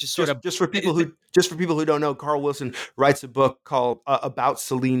just for people who don't know, Carl Wilson writes a book called About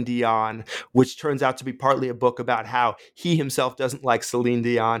Celine Dion, which turns out to be partly a book about how he himself doesn't like Celine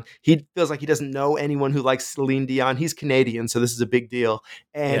Dion. He feels like he doesn't know anyone who likes Celine Dion. He's Canadian, so this is a big deal.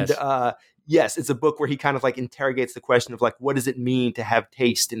 And yes. Yes, it's a book where he kind of like interrogates the question of like, what does it mean to have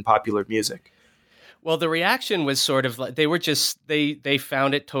taste in popular music? Well, the reaction was sort of like they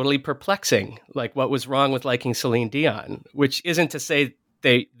found it totally perplexing, like what was wrong with liking Celine Dion, which isn't to say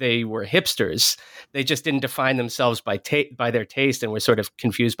they were hipsters. They just didn't define themselves by their taste and were sort of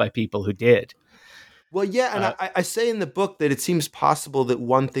confused by people who did. Well, yeah, and I say in the book that it seems possible that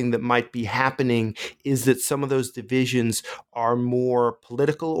one thing that might be happening is that some of those divisions are more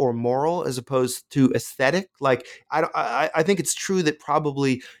political or moral as opposed to aesthetic. Like, I think it's true that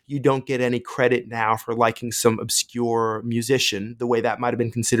probably you don't get any credit now for liking some obscure musician, the way that might have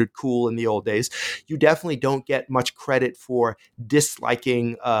been considered cool in the old days. You definitely don't get much credit for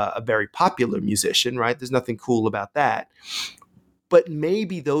disliking a very popular musician, right? There's nothing cool about that. But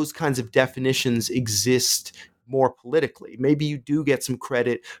maybe those kinds of definitions exist more politically. Maybe you do get some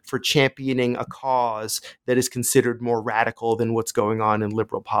credit for championing a cause that is considered more radical than what's going on in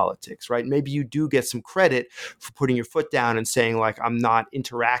liberal politics, right? Maybe you do get some credit for putting your foot down and saying, like, I'm not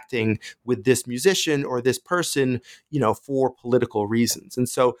interacting with this musician or this person, for political reasons. And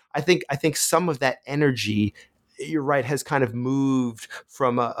so I think some of that energy, you're right, has kind of moved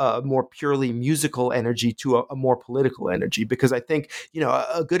from a more purely musical energy to a more political energy. Because I think,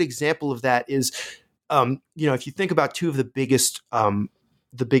 a good example of that is, if you think about two of the biggest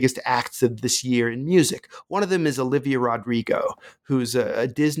acts of this year in music. One of them is Olivia Rodrigo, who's a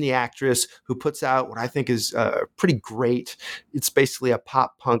Disney actress who puts out what I think is pretty great. It's basically a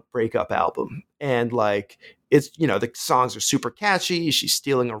pop punk breakup album. And it's, the songs are super catchy. She's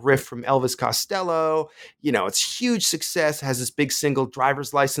stealing a riff from Elvis Costello. It's huge success, has this big single,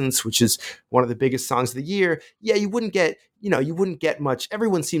 Driver's License, which is one of the biggest songs of the year. Yeah, you wouldn't get much.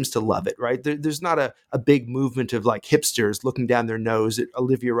 Everyone seems to love it, right? There's not a big movement of hipsters looking down their nose at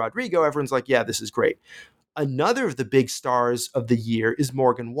Olivia Rodrigo. Everyone's like, yeah, this is great. Another of the big stars of the year is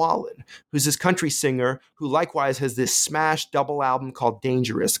Morgan Wallen, who's this country singer who likewise has this smash double album called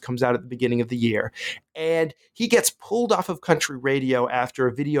Dangerous, comes out at the beginning of the year. And he gets pulled off of country radio after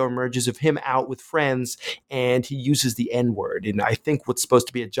a video emerges of him out with friends, and he uses the N-word in, I think, what's supposed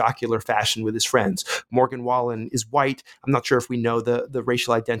to be a jocular fashion with his friends. Morgan Wallen is white. I'm not sure if we know the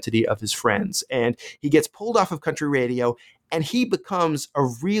racial identity of his friends. And he gets pulled off of country radio, and he becomes a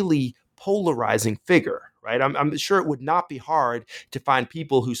really polarizing figure. Right. I'm sure it would not be hard to find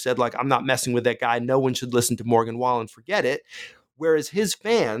people who said, I'm not messing with that guy. No one should listen to Morgan Wallen. Forget it. Whereas his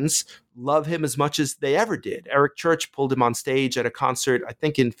fans love him as much as they ever did. Eric Church pulled him on stage at a concert, I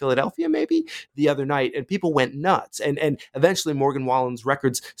think in Philadelphia, maybe the other night, and people went nuts. And eventually Morgan Wallen's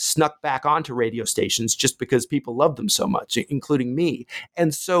records snuck back onto radio stations just because people loved them so much, including me.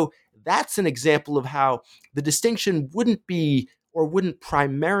 And so that's an example of how the distinction wouldn't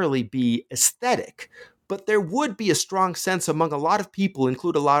primarily be aesthetic, but there would be a strong sense among a lot of people,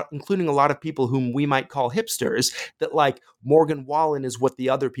 including a lot of people whom we might call hipsters, that Morgan Wallen is what the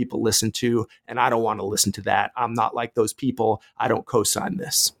other people listen to, and I don't want to listen to that. I'm not like those people. I don't co-sign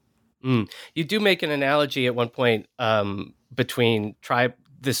this. You do make an analogy at one point between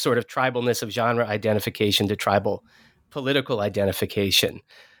this sort of tribalness of genre identification to tribal political identification.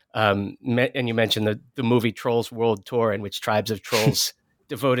 And you mentioned the movie Trolls World Tour, in which tribes of trolls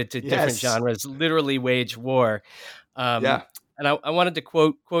devoted to different genres literally wage war. And I wanted to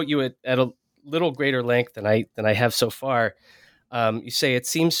quote you at a little greater length than I have so far. You say, "It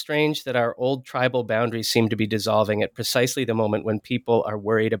seems strange that our old tribal boundaries seem to be dissolving at precisely the moment when people are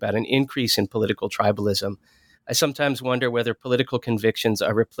worried about an increase in political tribalism. I sometimes wonder whether political convictions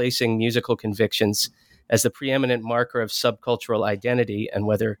are replacing musical convictions as the preeminent marker of subcultural identity, and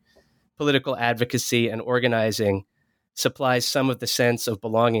whether political advocacy and organizing supplies some of the sense of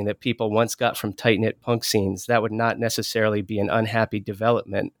belonging that people once got from tight-knit punk scenes. That would not necessarily be an unhappy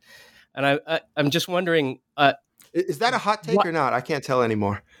development." And I'm just wondering... is that a hot take or not? I can't tell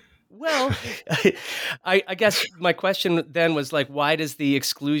anymore. Well, I guess my question then was why does the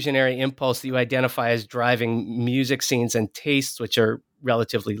exclusionary impulse that you identify as driving music scenes and tastes, which are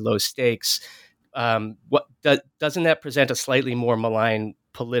relatively low stakes, doesn't that present a slightly more malign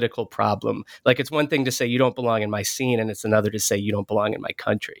political problem? It's one thing to say you don't belong in my scene, and it's another to say you don't belong in my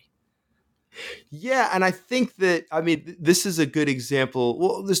country. Yeah, and I think that, this is a good example.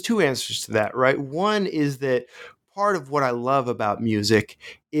 Well, there's two answers to that, right? One is that part of what I love about music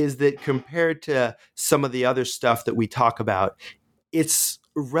is that compared to some of the other stuff that we talk about, it's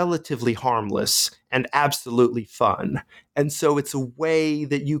relatively harmless and absolutely fun. And so it's a way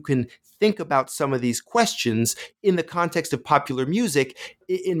that you can think about some of these questions in the context of popular music.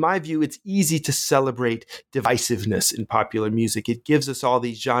 In my view, it's easy to celebrate divisiveness in popular music. It gives us all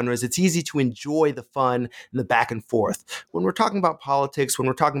these genres. It's easy to enjoy the fun and the back and forth. When we're talking about politics, when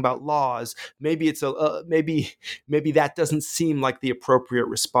we're talking about laws, maybe it's maybe that doesn't seem like the appropriate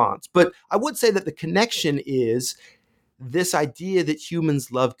response. But I would say that the connection is this idea that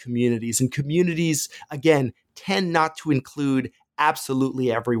humans love communities, and communities, again, tend not to include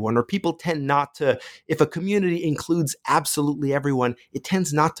absolutely everyone, or people tend not to, if a community includes absolutely everyone, it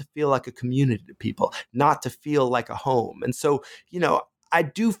tends not to feel like a community to people, not to feel like a home. And so, I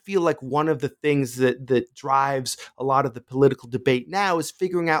do feel like one of the things that drives a lot of the political debate now is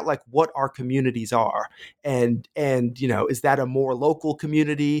figuring out like what our communities are. And is that a more local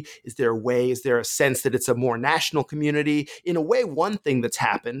community? Is there a sense that it's a more national community? In a way, one thing that's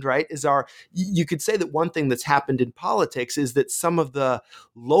happened, right, is you could say that one thing that's happened in politics is that some of the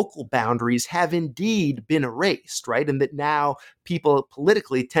local boundaries have indeed been erased, right? And that now people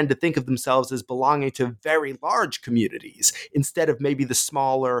politically tend to think of themselves as belonging to very large communities instead of maybe the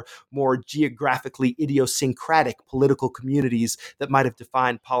smaller, more geographically idiosyncratic political communities that might have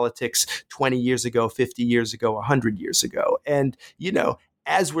defined politics 20 years ago, 50 years ago, 100 years ago. And,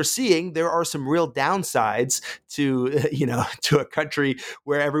 as we're seeing, there are some real downsides to, to a country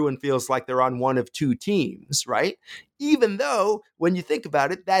where everyone feels like they're on one of two teams, right? Even though, when you think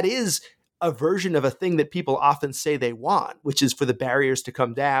about it, that is a version of a thing that people often say they want, which is for the barriers to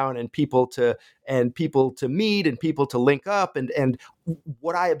come down and people to meet and people to link up. And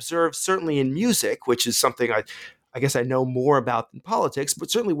what I observe certainly in music, which is something I guess I know more about than politics,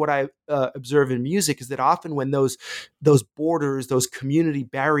 but certainly what I observe in music is that often when those borders, those community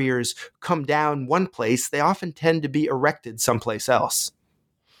barriers come down one place, they often tend to be erected someplace else.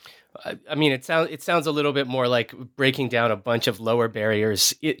 I mean, it sounds a little bit more like breaking down a bunch of lower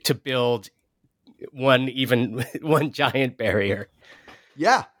barriers to build one giant barrier.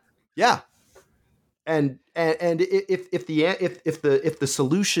 Yeah. And if the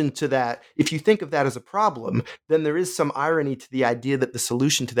solution to that, if you think of that as a problem, then there is some irony to the idea that the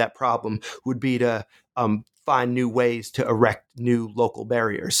solution to that problem would be to find new ways to erect new local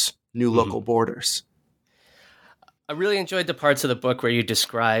barriers, new local borders. I really enjoyed the parts of the book where you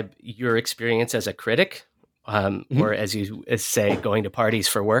describe your experience as a critic, or as you say, going to parties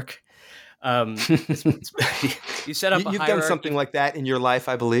for work. You set up. You've done something like that in your life,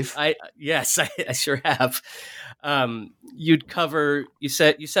 I believe. Yes, I sure have. You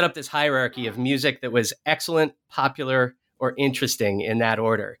set up this hierarchy of music that was excellent, popular, or interesting in that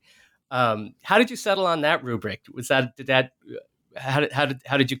order. How did you settle on that rubric? How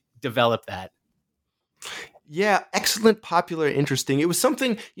did you develop that? Yeah, excellent, popular, interesting. It was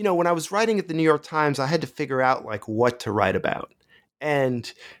something, when I was writing at the New York Times, I had to figure out like what to write about. And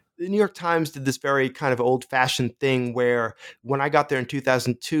the New York Times did this very kind of old-fashioned thing where when I got there in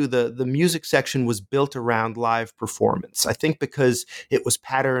 2002, the music section was built around live performance. I think because it was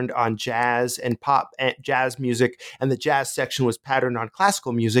patterned on jazz and pop and jazz music, and the jazz section was patterned on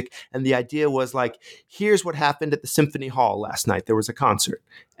classical music. And the idea was like, here's what happened at the Symphony Hall last night. There was a concert.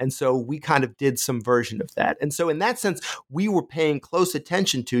 And so we kind of did some version of that. And so in that sense, we were paying close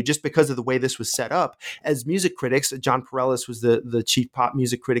attention to, just because of the way this was set up, as music critics. John Pareles was the chief pop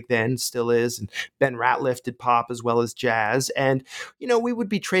music critic then, still is, and Ben Ratliff did pop as well as jazz. And, we would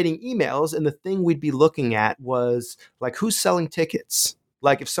be trading emails, and the thing we'd be looking at was like, who's selling tickets?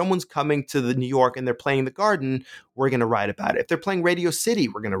 Like if someone's coming to the New York and they're playing the Garden, we're going to write about it. If they're playing Radio City,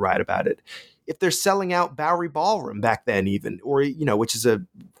 we're going to write about it. If they're selling out Bowery Ballroom back then even, or, which is a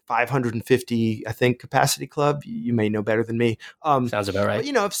 550, I think, capacity club. You may know better than me. Sounds about right.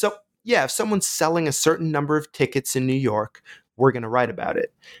 But, if someone's selling a certain number of tickets in New York, we're going to write about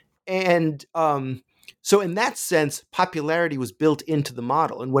it. And so in that sense, popularity was built into the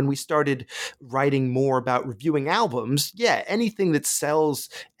model. And when we started writing more about reviewing albums, anything that sells,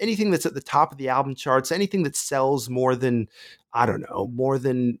 anything that's at the top of the album charts, anything that sells more than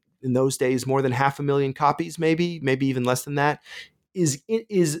in those days, more than 500,000 copies, maybe even less than that, is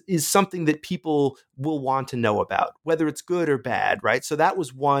something that people will want to know about, whether it's good or bad, right? So that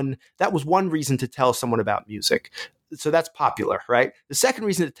was one reason to tell someone about music. So that's popular, right? The second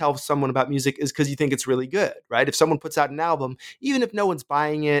reason to tell someone about music is because you think it's really good, right? If someone puts out an album, even if no one's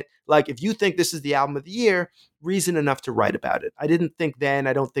buying it, like if you think this is the album of the year, reason enough to write about it. I didn't think then,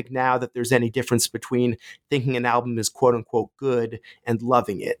 I don't think now that there's any difference between thinking an album is quote unquote good and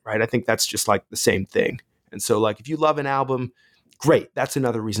loving it, right? I think that's just like the same thing. And so like if you love an album, great, that's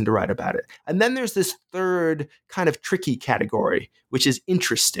another reason to write about it. And then there's this third kind of tricky category, which is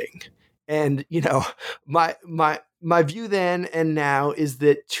interesting. And, my view then and now is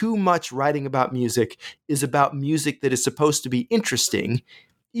that too much writing about music is about music that is supposed to be interesting,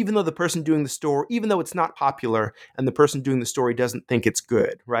 even though the person doing the story, even though it's not popular and the person doing the story doesn't think it's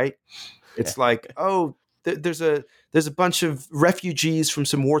good, right? It's like, there's a bunch of refugees from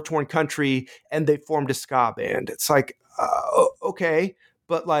some war-torn country and they formed a ska band. It's like, okay,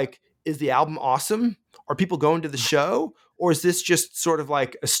 but like, is the album awesome? Are people going to the show? or is this just sort of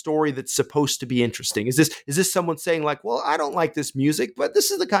like a story that's supposed to be interesting? Is this someone saying like, well, I don't like this music, but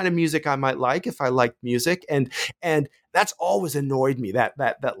this is the kind of music I might like if I like music, and that's always annoyed me,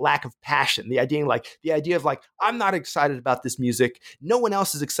 that lack of passion, the idea of like, I'm not excited about this music, no one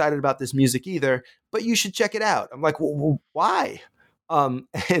else is excited about this music either, but you should check it out. I'm like, well, why?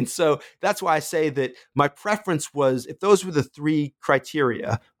 And so that's why I say that my preference was, if those were the three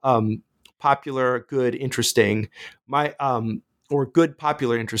criteria, popular, good, interesting, or good,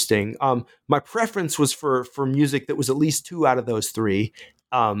 popular, interesting, my preference was for music that was at least two out of those three.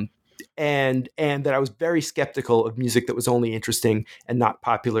 And that I was very skeptical of music that was only interesting and not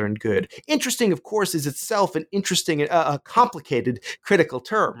popular and good. Interesting, of course, is itself an interesting, a complicated critical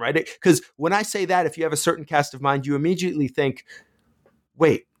term, right? Because when I say that, if you have a certain cast of mind, you immediately think,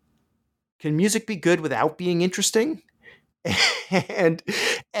 wait, can music be good without being interesting? And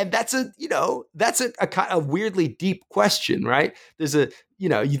that's a weirdly deep question, right? There's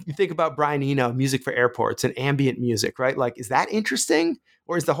you think about Brian Eno, music for airports and ambient music, right? Like, is that interesting?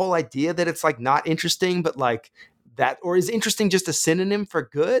 Or is the whole idea that it's like not interesting, but like that, or is interesting just a synonym for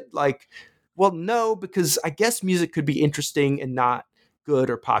good? Like, well, no, because I guess music could be interesting and not good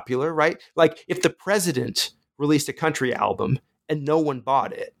or popular, right? Like if the president released a country album and no one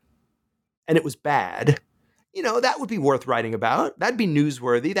bought it and it was bad, that would be worth writing about. That'd be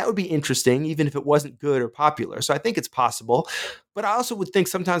newsworthy. That would be interesting, even if it wasn't good or popular. So I think it's possible. But I also would think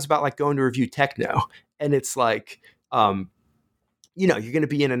sometimes about like going to review techno, and it's like, you're going to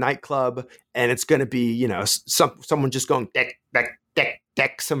be in a nightclub and it's going to be, someone just going deck, deck, deck,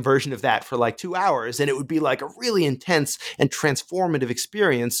 deck, some version of that for like 2 hours. And it would be like a really intense and transformative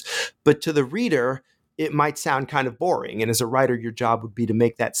experience. But to the reader, it might sound kind of boring. And as a writer, your job would be to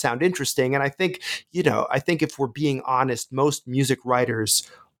make that sound interesting. And I think if we're being honest, most music writers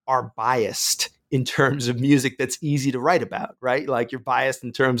are biased in terms of music that's easy to write about, right? Like you're biased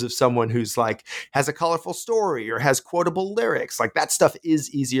in terms of someone who's like has a colorful story or has quotable lyrics. Like that stuff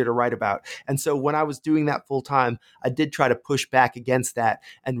is easier to write about. And so when I was doing that full time, I did try to push back against that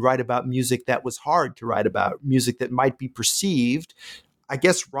and write about music that was hard to write about, music that might be perceived, I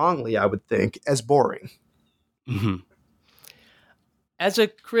guess wrongly, I would think, as boring. Mm-hmm. As a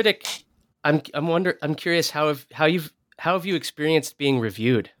critic, I'm curious how have you experienced being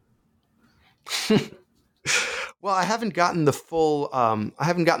reviewed? Well, I haven't gotten the full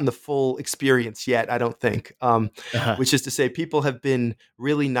experience yet, I don't think. Which is to say, people have been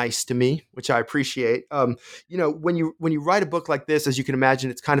really nice to me, which I appreciate. When you write a book like this, as you can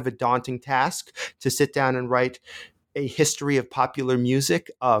imagine, it's kind of a daunting task to sit down and write a history of popular music.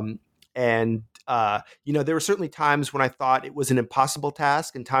 There were certainly times when I thought it was an impossible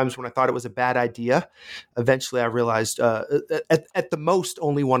task and times when I thought it was a bad idea. Eventually, I realized at the most,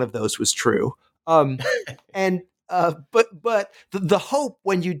 only one of those was true. But the hope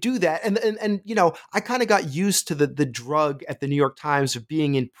when you do that, and I kind of got used to the drug at the New York Times of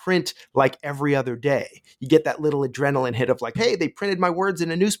being in print like every other day. You get that little adrenaline hit of like, hey, they printed my words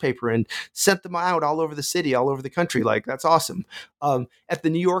in a newspaper and sent them out all over the city, all over the country. Like, that's awesome. At the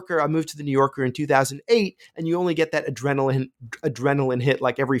New Yorker, I moved to the New Yorker in 2008, and you only get that adrenaline hit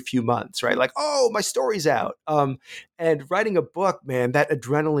like every few months, right? Like, oh, my story's out. And writing a book, man, that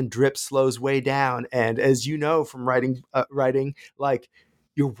adrenaline drip slows way down. And as you know from writing, like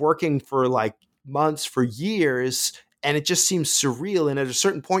you're working for like months, for years, and it just seems surreal. And at a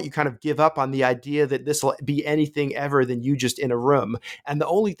certain point, you kind of give up on the idea that this will be anything other than you just in a room. And the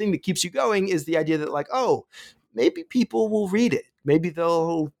only thing that keeps you going is the idea that like, oh, maybe people will read it. Maybe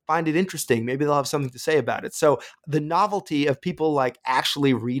they'll find it interesting. Maybe they'll have something to say about it. So the novelty of people like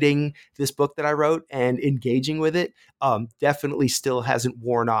actually reading this book that I wrote and engaging with it definitely still hasn't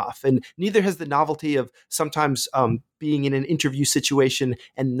worn off. And neither has the novelty of sometimes being in an interview situation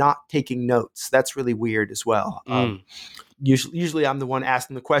and not taking notes. That's really weird as well. Usually I'm the one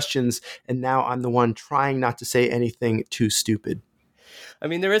asking the questions, and now I'm the one trying not to say anything too stupid. I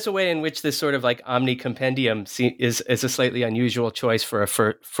mean, there is a way in which this sort of like omni-compendium is a slightly unusual choice for a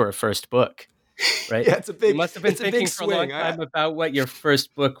first book, right? Yeah, you must have been thinking for a long time about what your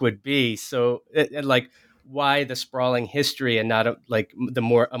first book would be. So, like, why the sprawling history and not a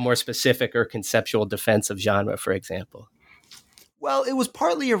more specific or conceptual defense of genre, for example? Well, it was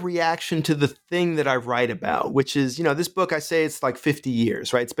partly a reaction to the thing that I write about, which is, this book, I say it's like 50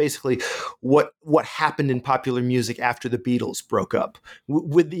 years, right? It's basically what happened in popular music after the Beatles broke up,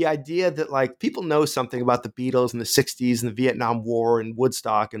 with the idea that like people know something about the Beatles in the 60s and the Vietnam War and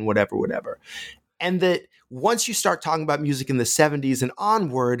Woodstock and whatever. and that once you start talking about music in the 70s and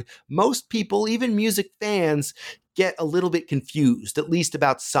onward, most people, even music fans, get a little bit confused, at least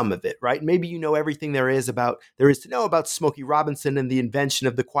about some of it, right? Maybe you know everything there is to know about Smokey Robinson and the invention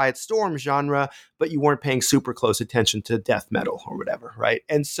of the Quiet Storm genre, but you weren't paying super close attention to death metal or whatever, right?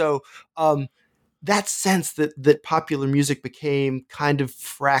 And so that sense that popular music became kind of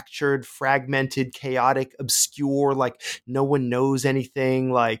fractured, fragmented, chaotic, obscure, like no one knows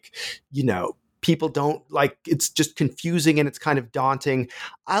anything, like, people don't like, it's just confusing and it's kind of daunting.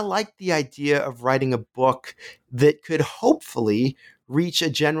 I like the idea of writing a book that could hopefully reach a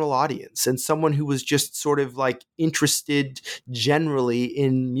general audience and someone who was just sort of like interested generally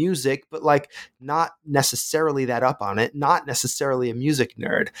in music, but like not necessarily that up on it, not necessarily a music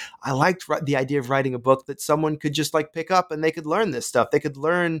nerd. I liked the idea of writing a book that someone could just like pick up and they could learn this stuff. They could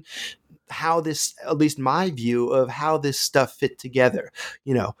learn how this, at least my view of how this stuff fit together,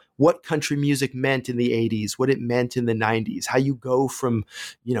 what country music meant in the 80s, what it meant in the 90s, how you go from,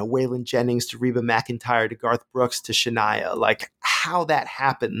 Waylon Jennings to Reba McEntire to Garth Brooks to Shania, like how that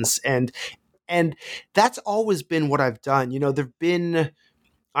happens. And that's always been what I've done. There've been,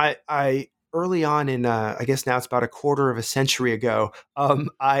 I early on in, I guess now it's about a quarter of a century ago,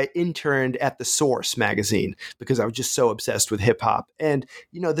 I interned at The Source magazine because I was just so obsessed with hip hop. And,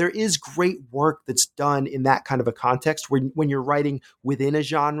 there is great work that's done in that kind of a context when you're writing within a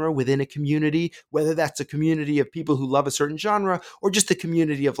genre, within a community, whether that's a community of people who love a certain genre or just a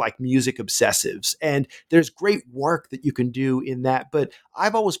community of like music obsessives. And there's great work that you can do in that. But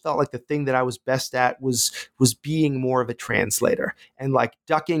I've always felt like the thing that I was best at was being more of a translator and like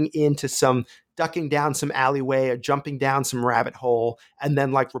ducking down some alleyway or jumping down some rabbit hole and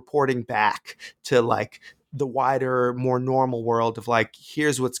then like reporting back to like the wider, more normal world of like,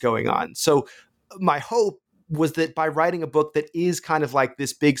 here's what's going on. So my hope was that by writing a book that is kind of like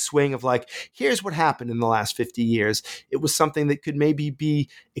this big swing of like, here's what happened in the last 50 years, it was something that could maybe be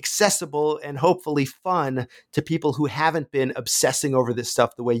accessible and hopefully fun to people who haven't been obsessing over this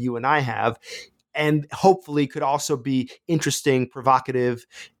stuff the way you and I have, and hopefully could also be interesting, provocative,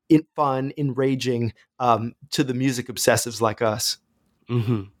 fun, enraging to the music obsessives like us.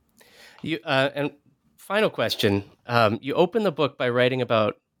 Mm-hmm. And final question. You open the book by writing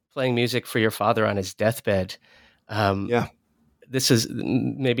about playing music for your father on his deathbed. Yeah. This is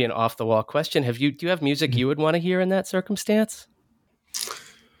maybe an off-the-wall question. Do you have music you would want to hear in that circumstance?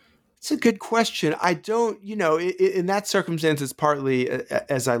 It's a good question. I don't, in that circumstance, it's partly,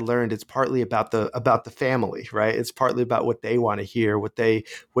 as I learned, it's partly about the family, right? It's partly about what they want to hear, what they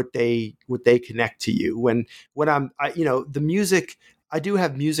connect to you. When the music, I do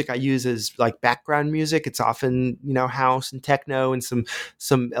have music I use as like background music. It's often, house and techno and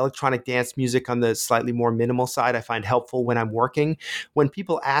some electronic dance music on the slightly more minimal side I find helpful when I'm working. When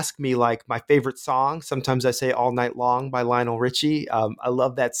people ask me like my favorite song, sometimes I say All Night Long by Lionel Richie. I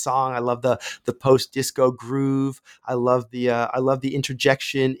love that song. I love the post-disco groove. I love the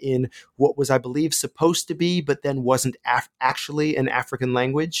interjection in what was, I believe, supposed to be, but then wasn't actually an African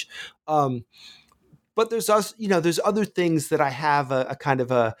language. But there's other things that I have a kind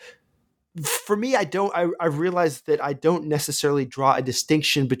of a, for me, I realize that I don't necessarily draw a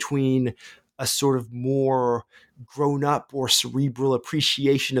distinction between a sort of more grown up or cerebral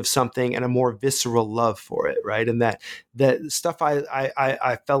appreciation of something and a more visceral love for it. Right. And that stuff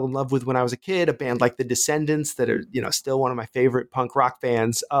I fell in love with when I was a kid, a band like the Descendants that are, still one of my favorite punk rock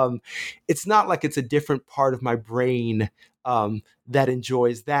bands. It's not like it's a different part of my brain that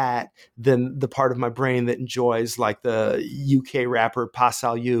enjoys that than the part of my brain that enjoys like the UK rapper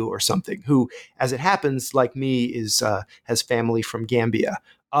Pasal or something, who, as it happens, like me, has family from Gambia.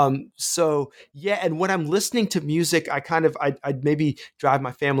 So yeah, and when I'm listening to music, I'd maybe drive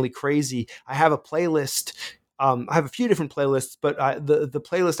my family crazy. I have a playlist. I have a few different playlists, but the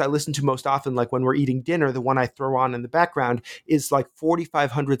playlist I listen to most often, like when we're eating dinner, the one I throw on in the background is like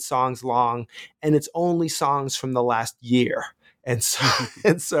 4,500 songs long, and it's only songs from the last year. And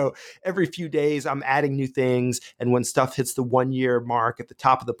so every few days I'm adding new things. And when stuff hits the 1 year mark at the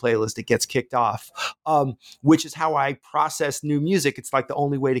top of the playlist, it gets kicked off, which is how I process new music. It's like the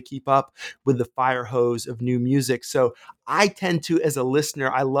only way to keep up with the fire hose of new music. So I tend to, as a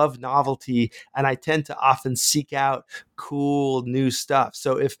listener, I love novelty, and I tend to often seek out cool new stuff.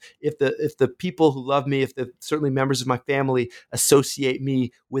 So if the people who love me, certainly members of my family associate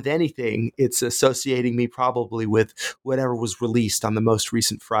me with anything, it's associating me probably with whatever was released on the most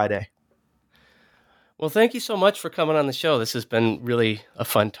recent Friday. Well, thank you so much for coming on the show. This has been really a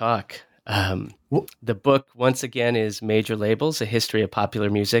fun talk. The book, once again, is Major Labels, A History of Popular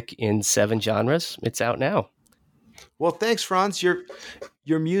Music in 7 Genres. It's out now. Well, thanks, Franz. Your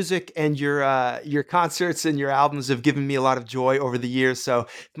music and your concerts and your albums have given me a lot of joy over the years. So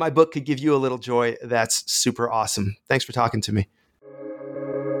if my book could give you a little joy, that's super awesome. Thanks for talking to me.